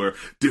behind him where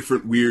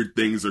different weird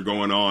things are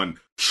going on.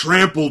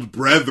 Trampled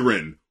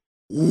Brethren.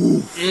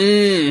 Oof.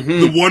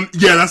 Mm-hmm.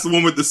 That's the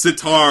one with the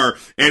sitar.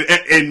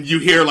 And you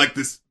hear, like,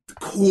 this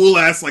cool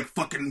ass, like,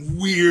 fucking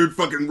weird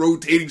fucking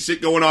rotating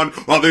shit going on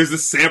while there's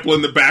this sample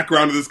in the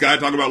background of this guy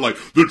talking about, like,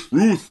 the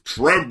truth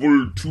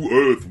trampled to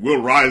earth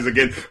will rise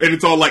again, and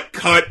it's all, like,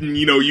 cut, and,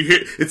 you know, you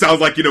hear, it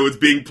sounds like, you know, it's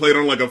being played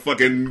on, like, a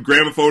fucking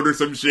gramophone or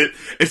some shit.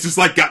 It's just,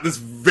 like, got this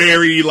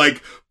very,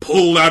 like,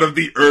 pulled out of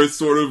the earth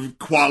sort of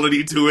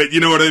quality to it,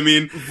 you know what I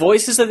mean?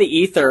 Voices of the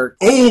Ether.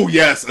 Oh,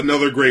 yes,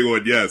 another great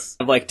one, yes.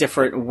 Of, like,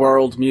 different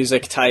world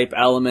music type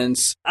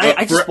elements.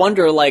 I just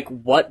wonder, like,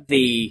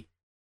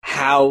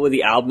 how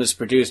the album is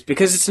produced,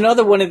 because it's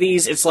another one of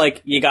these, it's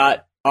like, you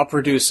got a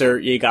producer,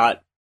 you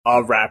got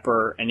a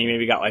rapper, and you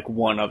maybe got, like,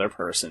 one other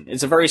person.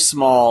 It's a very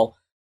small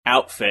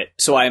outfit,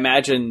 so I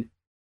imagine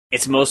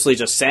it's mostly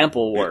just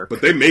sample work. Yeah,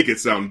 but they make it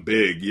sound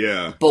big,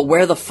 yeah. But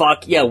where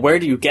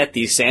do you get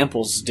these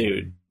samples,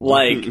 dude?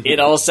 Like,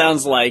 it all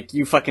sounds like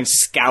you fucking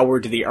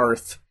scoured the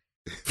earth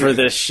for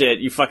this shit.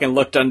 You fucking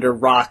looked under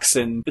rocks,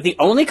 and the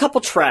only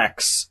couple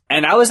tracks,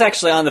 and I was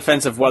actually on the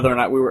fence of whether or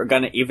not we were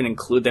gonna even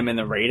include them in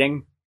the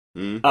rating,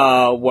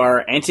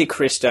 were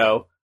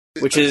Antichristo,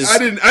 which is... I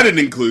didn't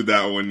include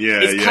that one,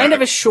 yeah. It's kind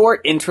of a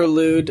short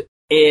interlude.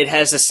 It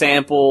has a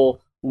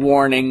sample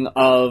warning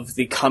of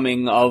the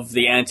coming of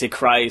the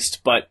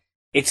Antichrist, but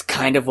it's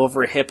kind of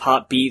over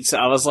hip-hop beats.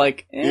 I was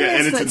like,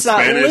 and it's in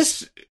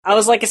Spanish. I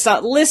was like, it's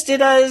not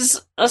listed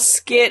as a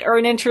skit or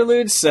an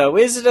interlude, so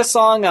is it a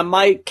song? I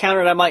might count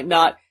it, I might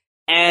not.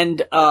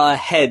 And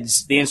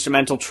Heads, the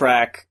instrumental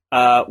track,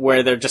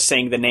 where they're just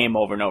saying the name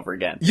over and over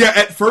again. Yeah,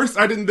 at first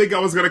I didn't think I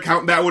was gonna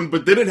count that one,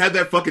 but then it had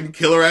that fucking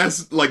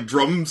killer-ass, like,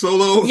 drum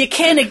solo. You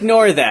can't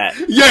ignore that.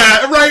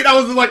 Yeah, right,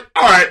 I was like,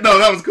 alright, no,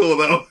 that was cool,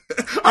 though.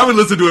 I would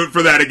listen to it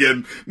for that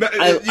again.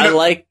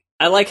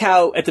 I like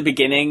how, at the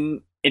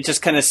beginning, it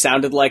just kind of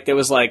sounded like there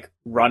was, like,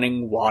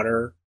 running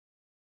water,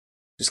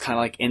 just kind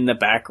of, like, in the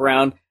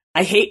background.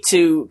 I hate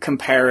to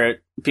compare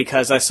it,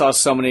 because I saw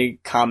so many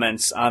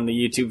comments on the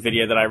YouTube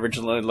video that I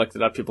originally looked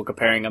it up, people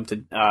comparing them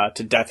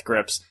to Death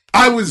Grips.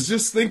 I was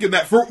just thinking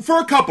that for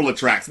a couple of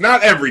tracks,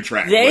 not every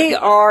track. They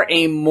are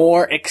a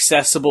more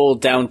accessible,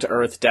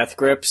 down-to-earth Death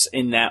Grips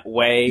in that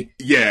way.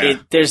 Yeah.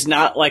 They're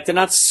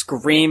not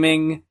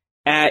screaming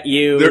at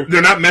you.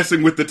 They're not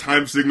messing with the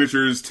time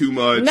signatures too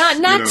much.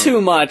 Not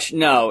too much,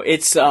 no.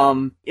 It's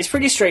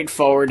pretty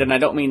straightforward, and I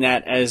don't mean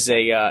that as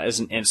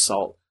an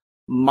insult.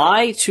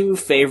 My two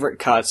favorite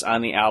cuts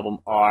on the album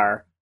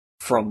are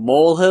From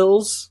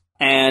Molehills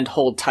and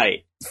Hold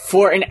Tight.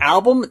 For an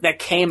album that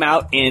came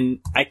out in,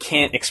 I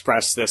can't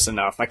express this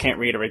enough, I can't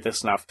reiterate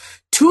this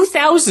enough,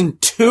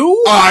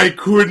 2002? I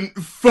couldn't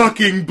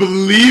fucking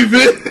believe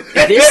it.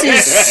 This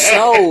is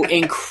so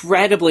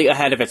incredibly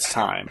ahead of its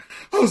time.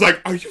 I was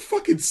like, are you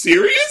fucking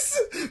serious?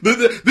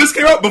 This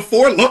came out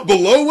before Love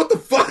Below? What the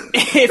fuck?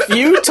 If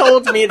you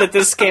told me that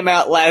this came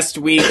out last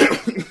week,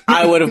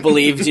 I would have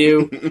believed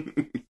you.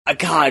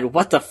 God,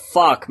 what the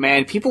fuck,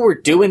 man? People were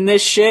doing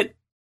this shit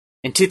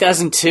in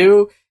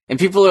 2002, and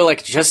people are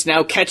like just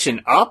now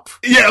catching up?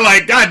 Yeah,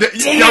 like, God,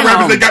 y'all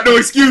rappers, they got no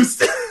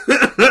excuse.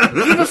 You've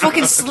been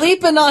fucking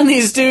sleeping on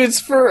these dudes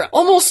for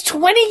almost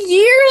 20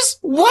 years?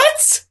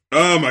 What?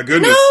 Oh my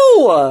goodness.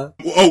 No!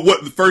 Oh,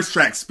 what, the first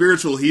track,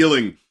 Spiritual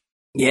Healing.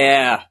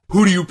 Yeah.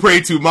 Who do you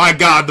pray to, my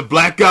God, the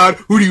black God?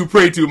 Who do you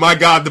pray to, my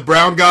God, the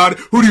brown God?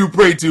 Who do you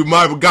pray to,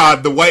 my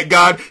God, the white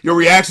God? Your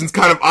reaction's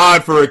kind of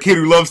odd for a kid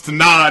who loves to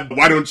nod.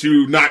 Why don't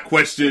you not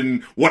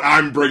question what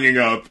I'm bringing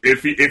up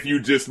if you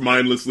just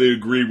mindlessly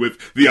agree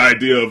with the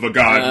idea of a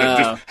God that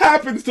just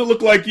happens to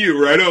look like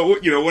you, right? Oh,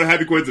 you know, what a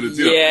happy coincidence.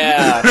 You know?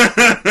 Yeah.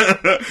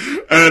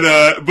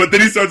 And, but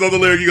then he starts on the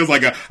lyric, he goes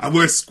like, I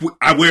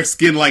wear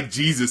skin like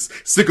Jesus,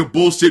 sick of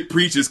bullshit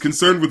preachers,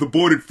 concerned with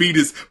aborted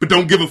fetus, but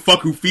don't give a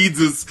fuck who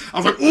feeds us. I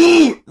was like,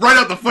 ooh, right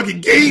out the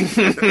fucking gate.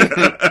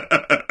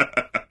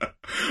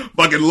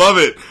 Fucking love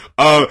it.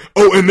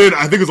 And then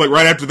I think it was like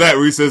right after that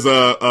where he says,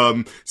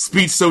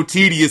 speech so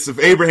tedious, if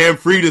Abraham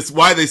freed us,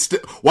 why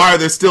are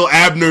there still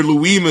Abner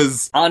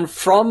Luimas? On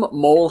From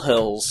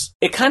Molehills,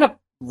 it kind of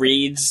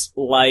reads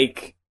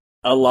like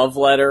a love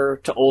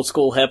letter to old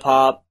school hip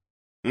hop.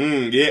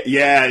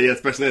 Yeah,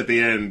 especially at the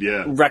end,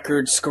 yeah.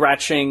 Record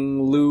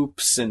scratching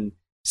loops and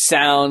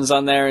sounds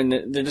on there,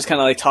 and they're just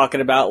kind of like talking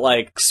about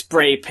like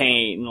spray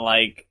paint and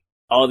like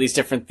all these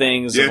different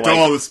things. Yeah, of, to like,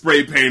 all the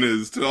spray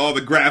painters, to all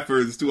the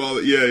graphers, to all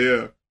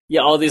the, yeah,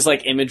 all these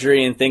like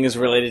imagery and things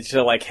related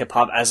to like hip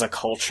hop as a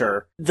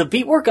culture. The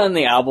beat work on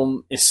the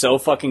album is so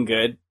fucking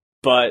good,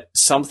 but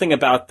something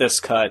about this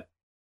cut,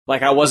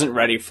 like I wasn't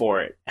ready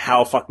for it.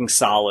 How fucking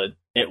solid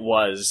it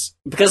was.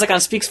 Because like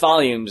on Speaks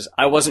Volumes,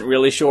 I wasn't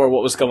really sure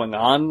what was going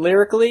on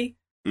lyrically,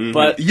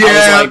 but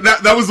yeah,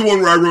 that was the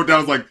one where I wrote down, I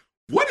was like,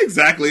 what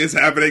exactly is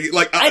happening?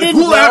 Like, I didn't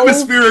cool know.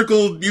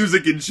 Atmospherical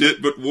music and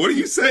shit, but what are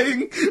you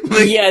saying?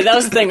 Like, yeah, that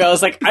was the thing. I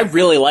was like, I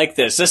really like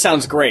this. This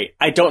sounds great.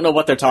 I don't know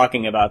what they're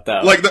talking about,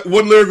 though. Like,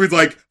 one lyric was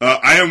like,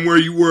 I am where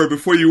you were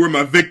before you were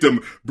my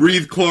victim.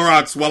 Breathe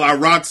Clorox while I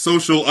rock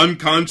social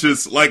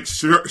unconscious like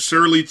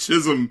Shirley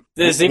Chisholm.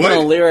 There's even a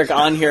lyric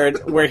on here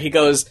where he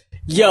goes,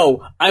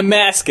 yo, I'm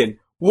masking.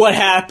 What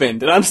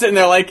happened? And I'm sitting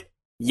there like,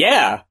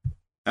 yeah.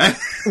 Please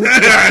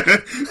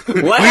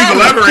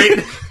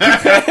elaborate.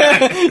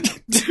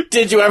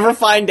 Did you ever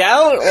find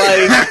out?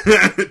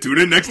 Like, tune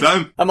in next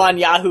time. I'm on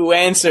Yahoo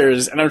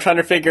Answers and I'm trying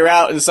to figure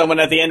out, and someone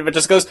at the end of it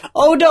just goes,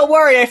 "Oh, don't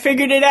worry, I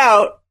figured it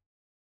out."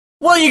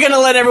 Well, you gonna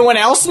let everyone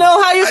else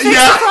know how you fixed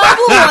the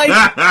problem?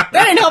 Like,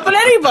 that ain't helping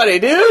anybody,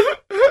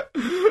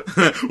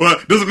 dude. Well,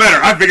 doesn't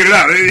matter. I figured it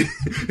out.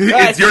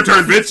 It's your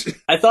turn, bitch.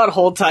 I thought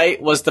Hold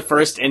Tight was the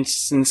first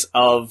instance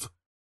of,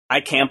 I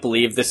can't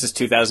believe this is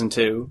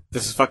 2002.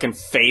 This is fucking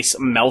face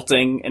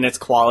melting in its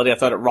quality. I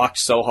thought it rocked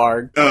so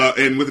hard.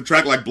 And with a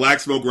track like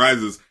Black Smoke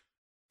Rises,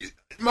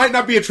 it might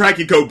not be a track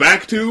you go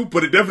back to,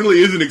 but it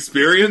definitely is an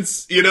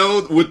experience, you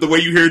know, with the way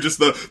you hear just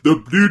the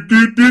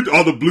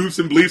all the bloofs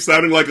and bleeps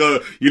sounding like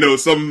a, you know,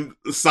 some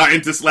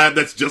scientist lab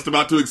that's just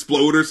about to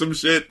explode or some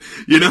shit,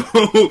 you know,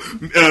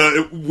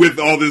 with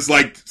all this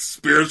like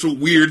spiritual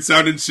weird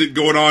sounding shit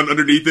going on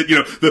underneath it, you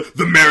know,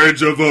 the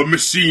marriage of a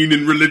machine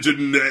and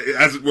religion,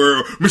 as it were,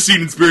 or machine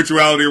and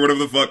spirituality or whatever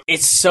the fuck.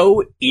 It's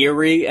so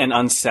eerie and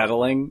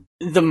unsettling.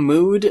 The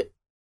mood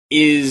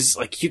is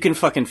like, you can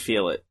fucking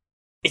feel it.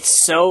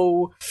 It's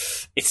so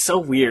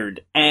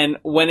weird. And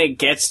when it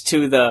gets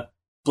to the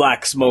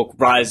Black Smoke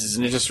Rises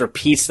and it just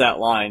repeats that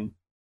line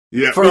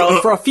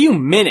for a few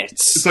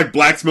minutes. It's like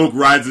Black Smoke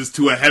rises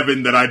to a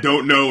heaven that I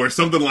don't know or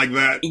something like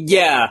that.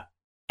 Yeah.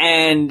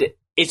 And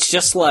it's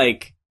just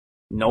like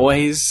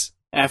noise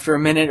after a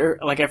minute, or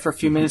like after a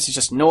few minutes, it's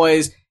just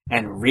noise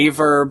and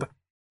reverb.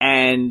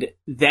 And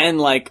then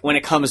like when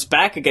it comes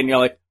back again, you're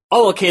like,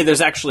 oh, okay, there's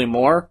actually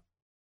more.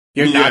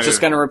 You're not just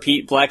going to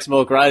repeat Black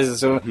Smoke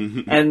Rises.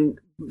 And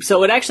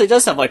so it actually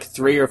does have like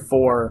 3 or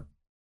 4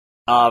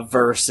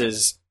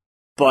 verses,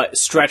 but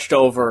stretched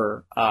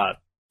over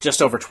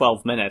just over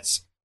 12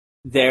 minutes.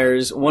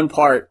 There's one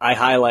part I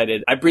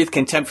highlighted. I breathe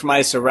contempt for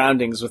my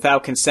surroundings.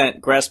 Without consent,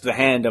 grasp the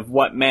hand of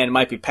what man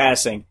might be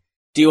passing.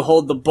 Do you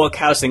hold the book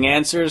housing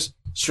answers?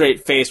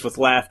 Straight faced with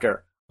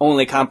laughter.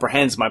 Only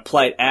comprehends my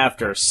plight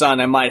after. Son,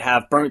 I might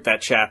have burnt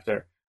that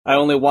chapter. I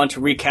only want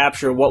to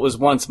recapture what was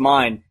once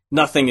mine.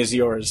 Nothing is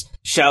yours.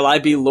 Shall I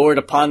be lured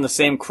upon the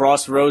same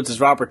crossroads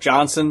as Robert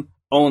Johnson?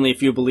 Only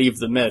if you believe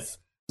the myth.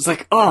 It's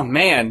like, oh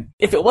man,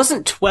 if it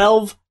wasn't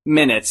 12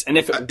 minutes, and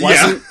if it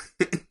wasn't,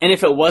 and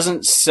if it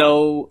wasn't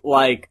so,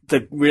 like,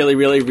 the really,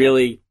 really,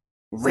 really,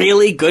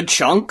 really good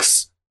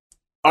chunks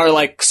are,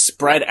 like,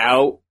 spread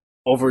out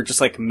over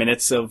just like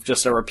minutes of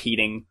just a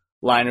repeating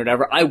line or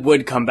whatever, I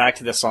would come back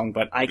to this song,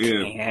 but I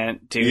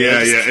can't, dude.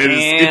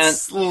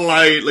 It's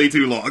slightly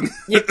too long.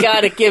 You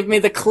gotta give me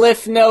the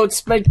cliff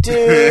notes, my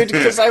dude,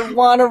 because I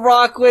want to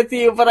rock with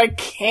you, but I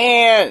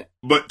can't.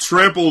 But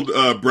Trampled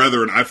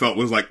Brethren, I felt,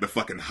 was like the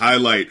fucking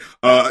highlight.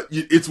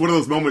 It's one of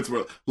those moments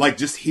where, like,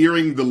 just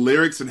hearing the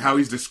lyrics and how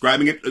he's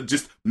describing it,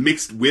 just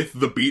mixed with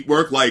the beat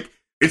work, like,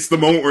 it's the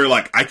moment where,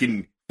 like, I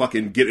can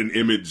fucking get an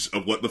image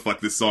of what the fuck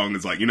this song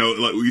is like. You know,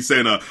 like we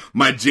saying,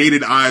 my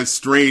jaded eyes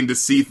strain to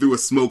see through a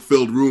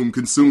smoke-filled room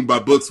consumed by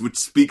books which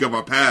speak of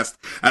our past.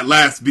 At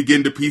last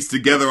begin to piece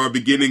together our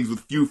beginnings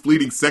with few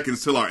fleeting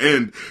seconds till our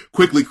end.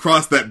 Quickly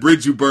cross that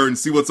bridge you burn,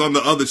 see what's on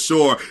the other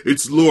shore.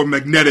 Its lure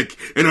magnetic,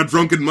 and our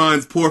drunken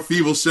minds pour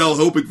feeble shell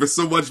hoping for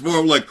so much more.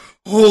 I'm like,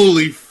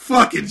 holy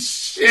fucking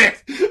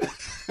shit!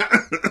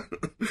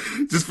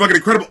 Just fucking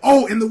incredible.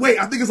 Oh, and the way,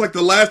 I think it's like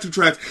the last 2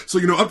 tracks. So,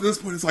 you know, up to this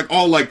point, it's like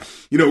all like,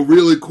 you know,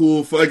 really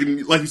cool,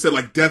 fucking, like you said,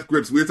 like death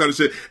grips, weird kind of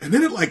shit. And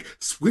then it like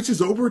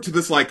switches over to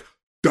this like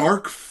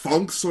dark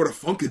funk, sort of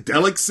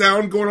funkadelic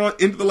sound going on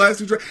into the last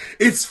 2 tracks.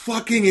 It's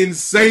fucking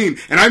insane.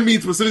 And I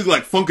mean specifically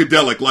like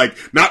funkadelic, like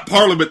not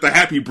Parliament, the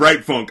happy,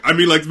 bright funk. I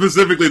mean like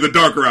specifically the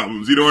darker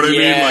albums, you know what I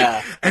mean?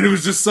 Like, and it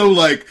was just so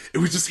like, it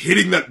was just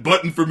hitting that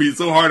button for me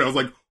so hard. I was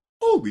like,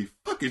 holy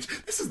fucking,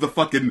 this is the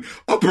fucking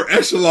upper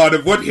echelon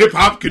of what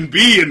hip-hop can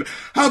be, and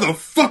how the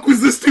fuck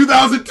was this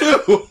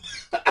 2002?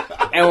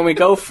 And when we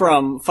go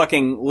from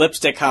fucking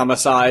Lipstick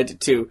Homicide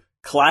to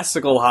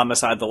Classical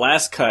Homicide, the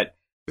last cut,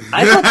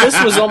 I thought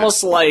this was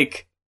almost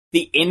like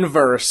the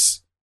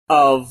inverse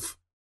of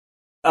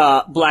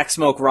Black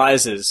Smoke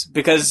Rises,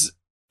 because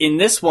in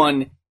this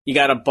one, you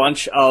got a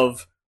bunch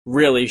of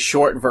really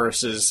short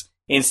verses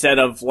instead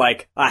of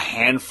like a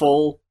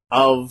handful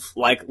of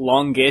like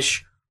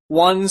longish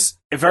ones.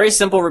 A very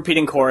simple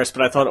repeating chorus,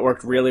 but I thought it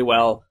worked really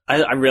well.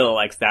 I really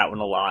liked that one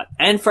a lot.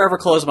 And Forever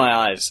Close My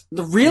Eyes.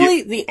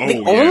 The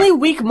only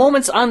weak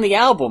moments on the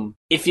album,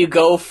 if you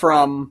go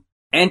from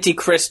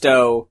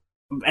Anticristo,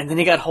 and then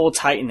you got Hold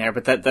Tight in there,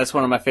 but that's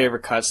one of my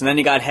favorite cuts. And then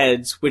you got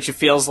Heads, which it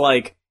feels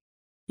like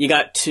you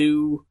got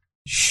 2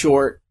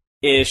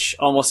 short-ish,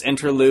 almost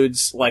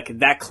interludes, like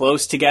that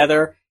close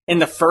together. In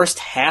the first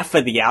half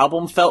of the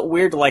album felt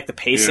weird, like the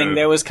pacing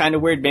there was kind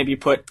of weird. Maybe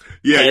put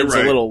Heads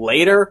a little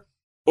later.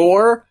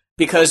 Or,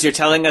 because you're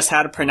telling us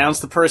how to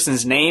pronounce the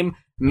person's name,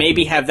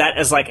 maybe have that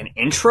as like an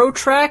intro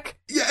track?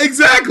 Yeah,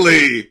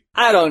 exactly!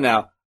 I don't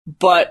know.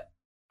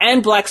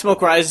 And Black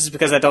Smoke Rises,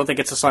 because I don't think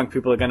it's a song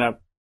people are gonna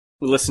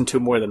listen to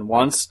more than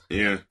once.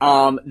 Yeah.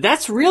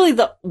 That's really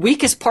the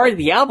weakest part of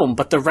the album,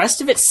 but the rest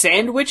of it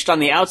sandwiched on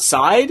the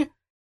outside,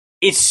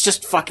 it's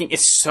just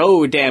it's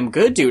so damn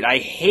good, dude. I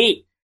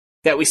hate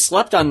that we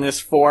slept on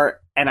this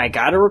for, and I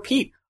gotta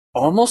repeat,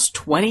 almost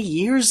 20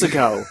 years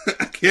ago.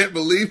 I can't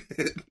believe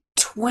it.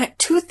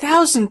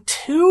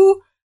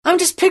 2002? I'm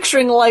just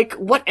picturing, like,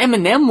 what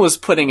Eminem was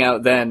putting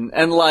out then,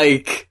 and,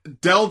 like...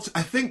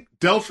 I think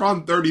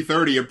Deltron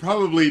 3030 had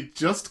probably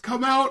just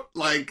come out,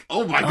 like,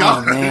 oh my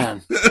god. Oh,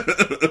 man.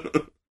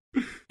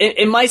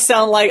 It might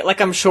sound like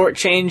I'm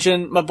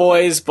shortchanging my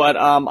boys, but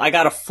I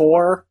got a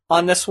 4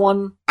 on this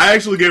one. I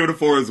actually gave it a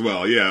 4 as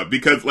well, yeah,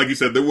 because, like you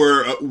said, there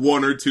were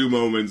 1 or 2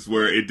 moments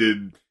where it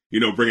did, you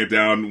know, bring it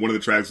down. One of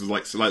the tracks was,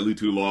 like, slightly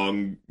too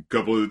long. A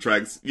couple of the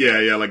tracks,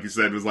 yeah, like you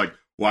said, was like,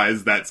 why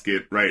is that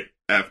skit right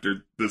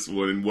after this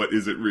one, and what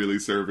is it really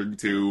serving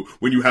to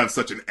when you have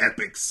such an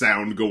epic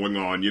sound going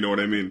on, you know what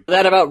I mean?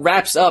 That about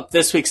wraps up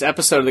this week's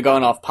episode of the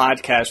Going Off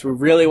podcast. We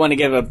really want to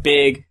give a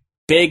big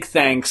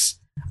thanks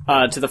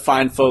to the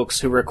fine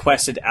folks who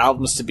requested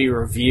albums to be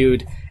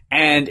reviewed,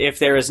 and if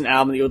there is an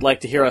album that you would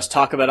like to hear us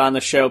talk about on the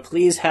show,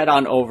 please head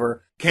on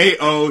over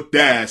KO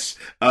dash,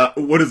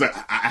 what is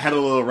that? I had a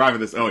little rhyme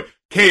with this. Oh, wait.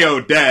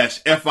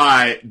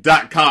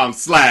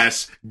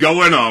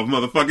 ko-fi.com/going off,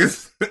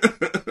 motherfuckers.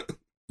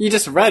 You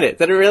just read it.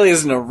 That it really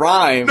isn't a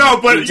rhyme.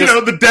 No, but, you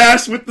know, the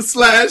dash with the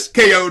slash,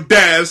 ko-fi.com/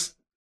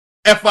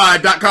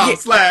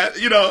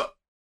 you know.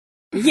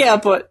 Yeah,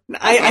 but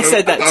I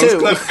said that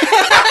too. I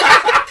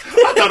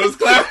thought it was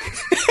clever.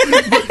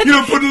 You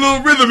know, put a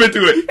little rhythm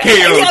into it.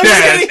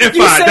 ko-fi.com/.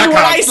 You said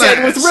what I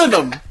said with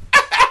rhythm.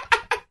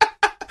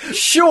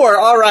 Sure,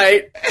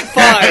 alright,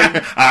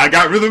 fine. I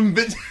got rhythm,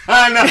 bitch.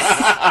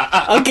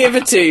 I'll give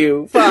it to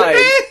you, fine.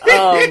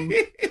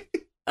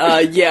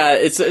 Yeah,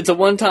 it's a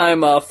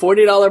one-time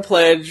 $40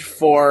 pledge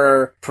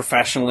for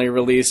professionally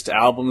released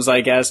albums,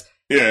 I guess.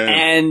 Yeah.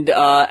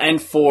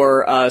 And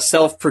for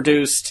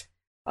self-produced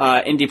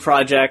indie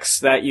projects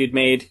that you'd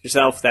made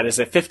yourself, that is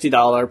a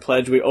 $50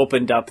 pledge. We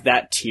opened up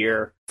that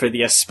tier for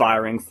the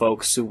aspiring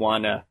folks who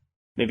want to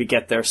maybe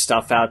get their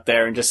stuff out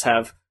there and just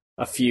have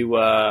a few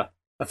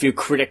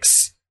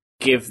critics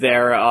give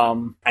their,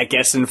 I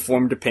guess,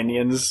 informed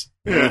opinions.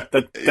 Yeah.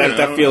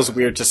 That feels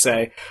weird to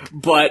say.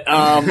 But,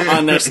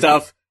 on their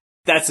stuff,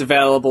 that's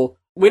available.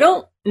 We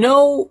don't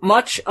know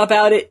much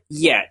about it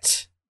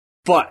yet,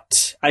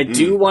 but I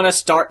do want to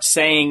start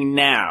saying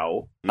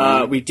now,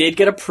 we did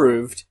get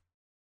approved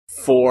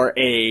for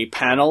a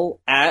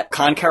panel at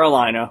Con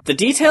Carolina. The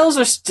details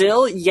are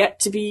still yet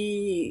to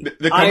be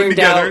They're coming ironed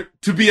together out.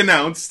 to be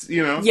announced,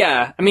 you know?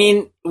 Yeah, I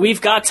mean,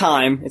 we've got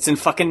time. It's in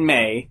fucking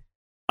May.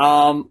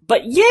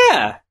 But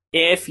yeah,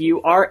 if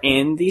you are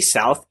in the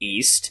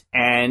Southeast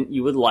and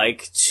you would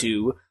like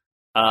to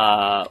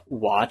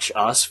watch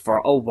us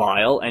for a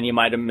while, and you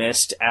might have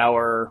missed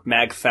our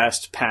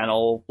MagFest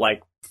panel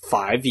like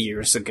 5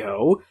 years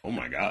ago. Oh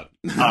my god.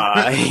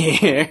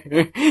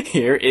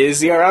 Here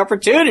is your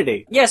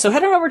opportunity. Yeah, so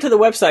head on over to the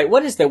website.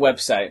 What is their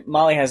website?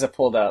 Molly has it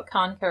pulled up.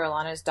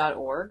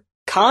 ConCarolinas.org.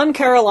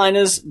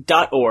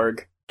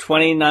 ConCarolinas.org,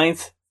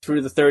 29th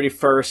through the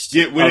 31st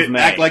Get with of it, May.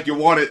 act like you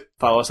want it.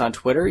 Follow us on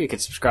Twitter. You can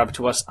subscribe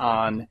to us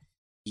on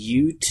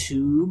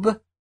YouTube.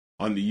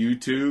 On the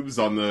YouTubes,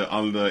 on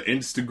the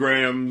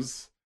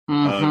Instagrams, the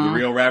Mhm.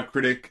 Real Rap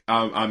Critic.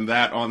 I'm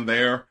that on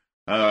there.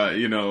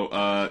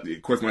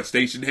 Of course, my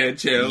station head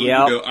channel.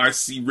 Yep.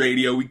 RC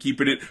Radio. We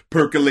keeping it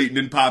percolating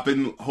and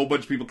popping. A whole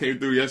bunch of people came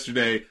through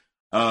yesterday,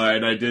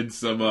 and I did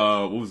some.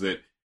 What was it?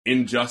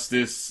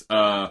 Injustice.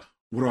 What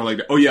do I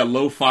like? Oh yeah,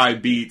 lo-fi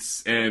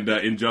beats and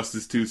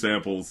Injustice 2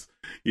 samples.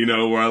 You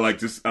know, where I like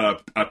just I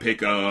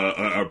pick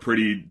a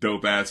pretty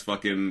dope ass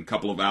fucking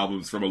couple of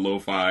albums from a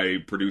lo-fi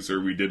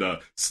producer. We did a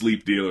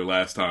Sleep Dealer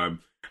last time.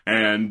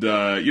 And,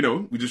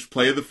 we just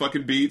play the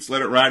fucking beats,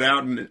 let it ride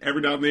out, and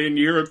every now and then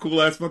you hear a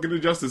cool-ass fucking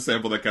Injustice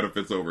sample that kind of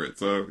fits over it.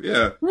 So,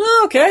 yeah.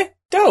 Okay,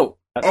 dope.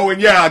 Oh,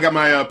 and yeah, I got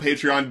my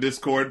Patreon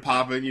Discord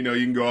popping. You know,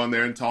 you can go on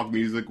there and talk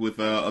music with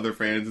other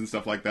fans and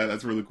stuff like that.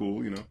 That's really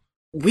cool, you know.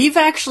 We've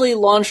actually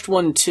launched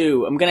one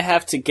too. I'm gonna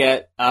have to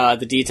get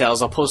the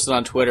details. I'll post it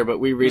on Twitter, but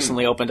we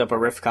recently opened up a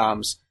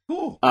Riffcoms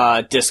Cool.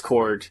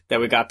 Discord that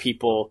we got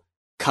people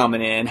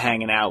coming in,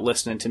 hanging out,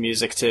 listening to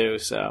music too.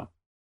 So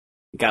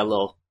we got a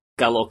little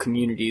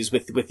communities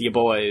with your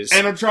boys.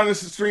 And I'm trying to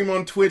stream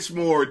on Twitch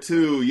more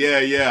too.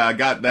 Yeah. I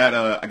got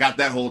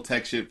that whole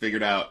tech shit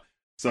figured out.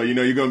 So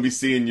you're gonna be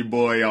seeing your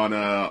boy on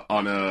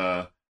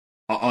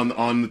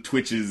the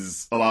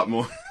Twitches a lot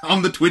more.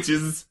 On the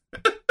Twitches.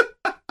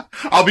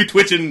 I'll be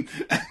twitching.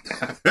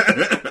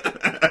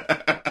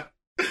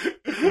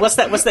 What's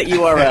that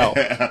URL?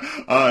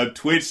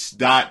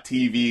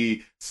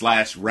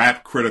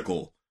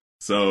 Twitch.tv/rapcritical.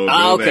 So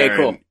go okay, there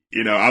cool.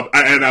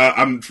 And,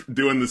 I'm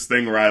doing this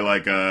thing where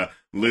I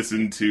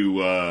listen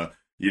to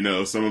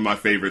some of my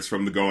favorites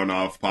from the Going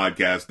Off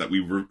podcast that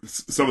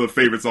some of the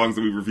favorite songs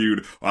that we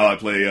reviewed while I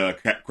play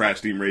Crash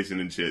Team Racing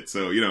and shit.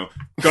 So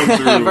come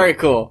through. Very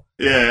cool.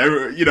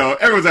 Yeah,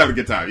 everyone's having a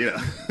good time.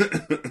 Yeah.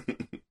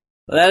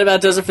 Well, that about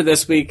does it for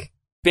this week.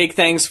 Big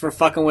thanks for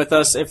fucking with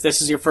us. If this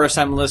is your first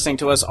time listening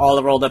to us, all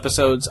of our old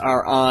episodes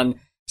are on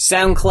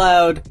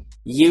SoundCloud,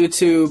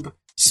 YouTube,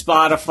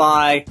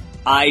 Spotify,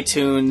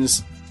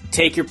 iTunes.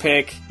 Take your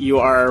pick. You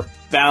are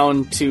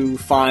bound to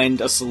find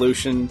a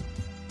solution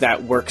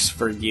that works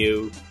for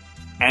you.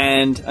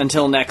 And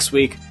until next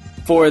week,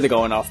 for the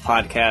Going Off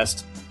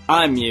podcast,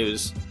 I'm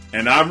Muse.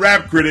 And I'm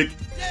Rap Critic.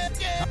 Yeah.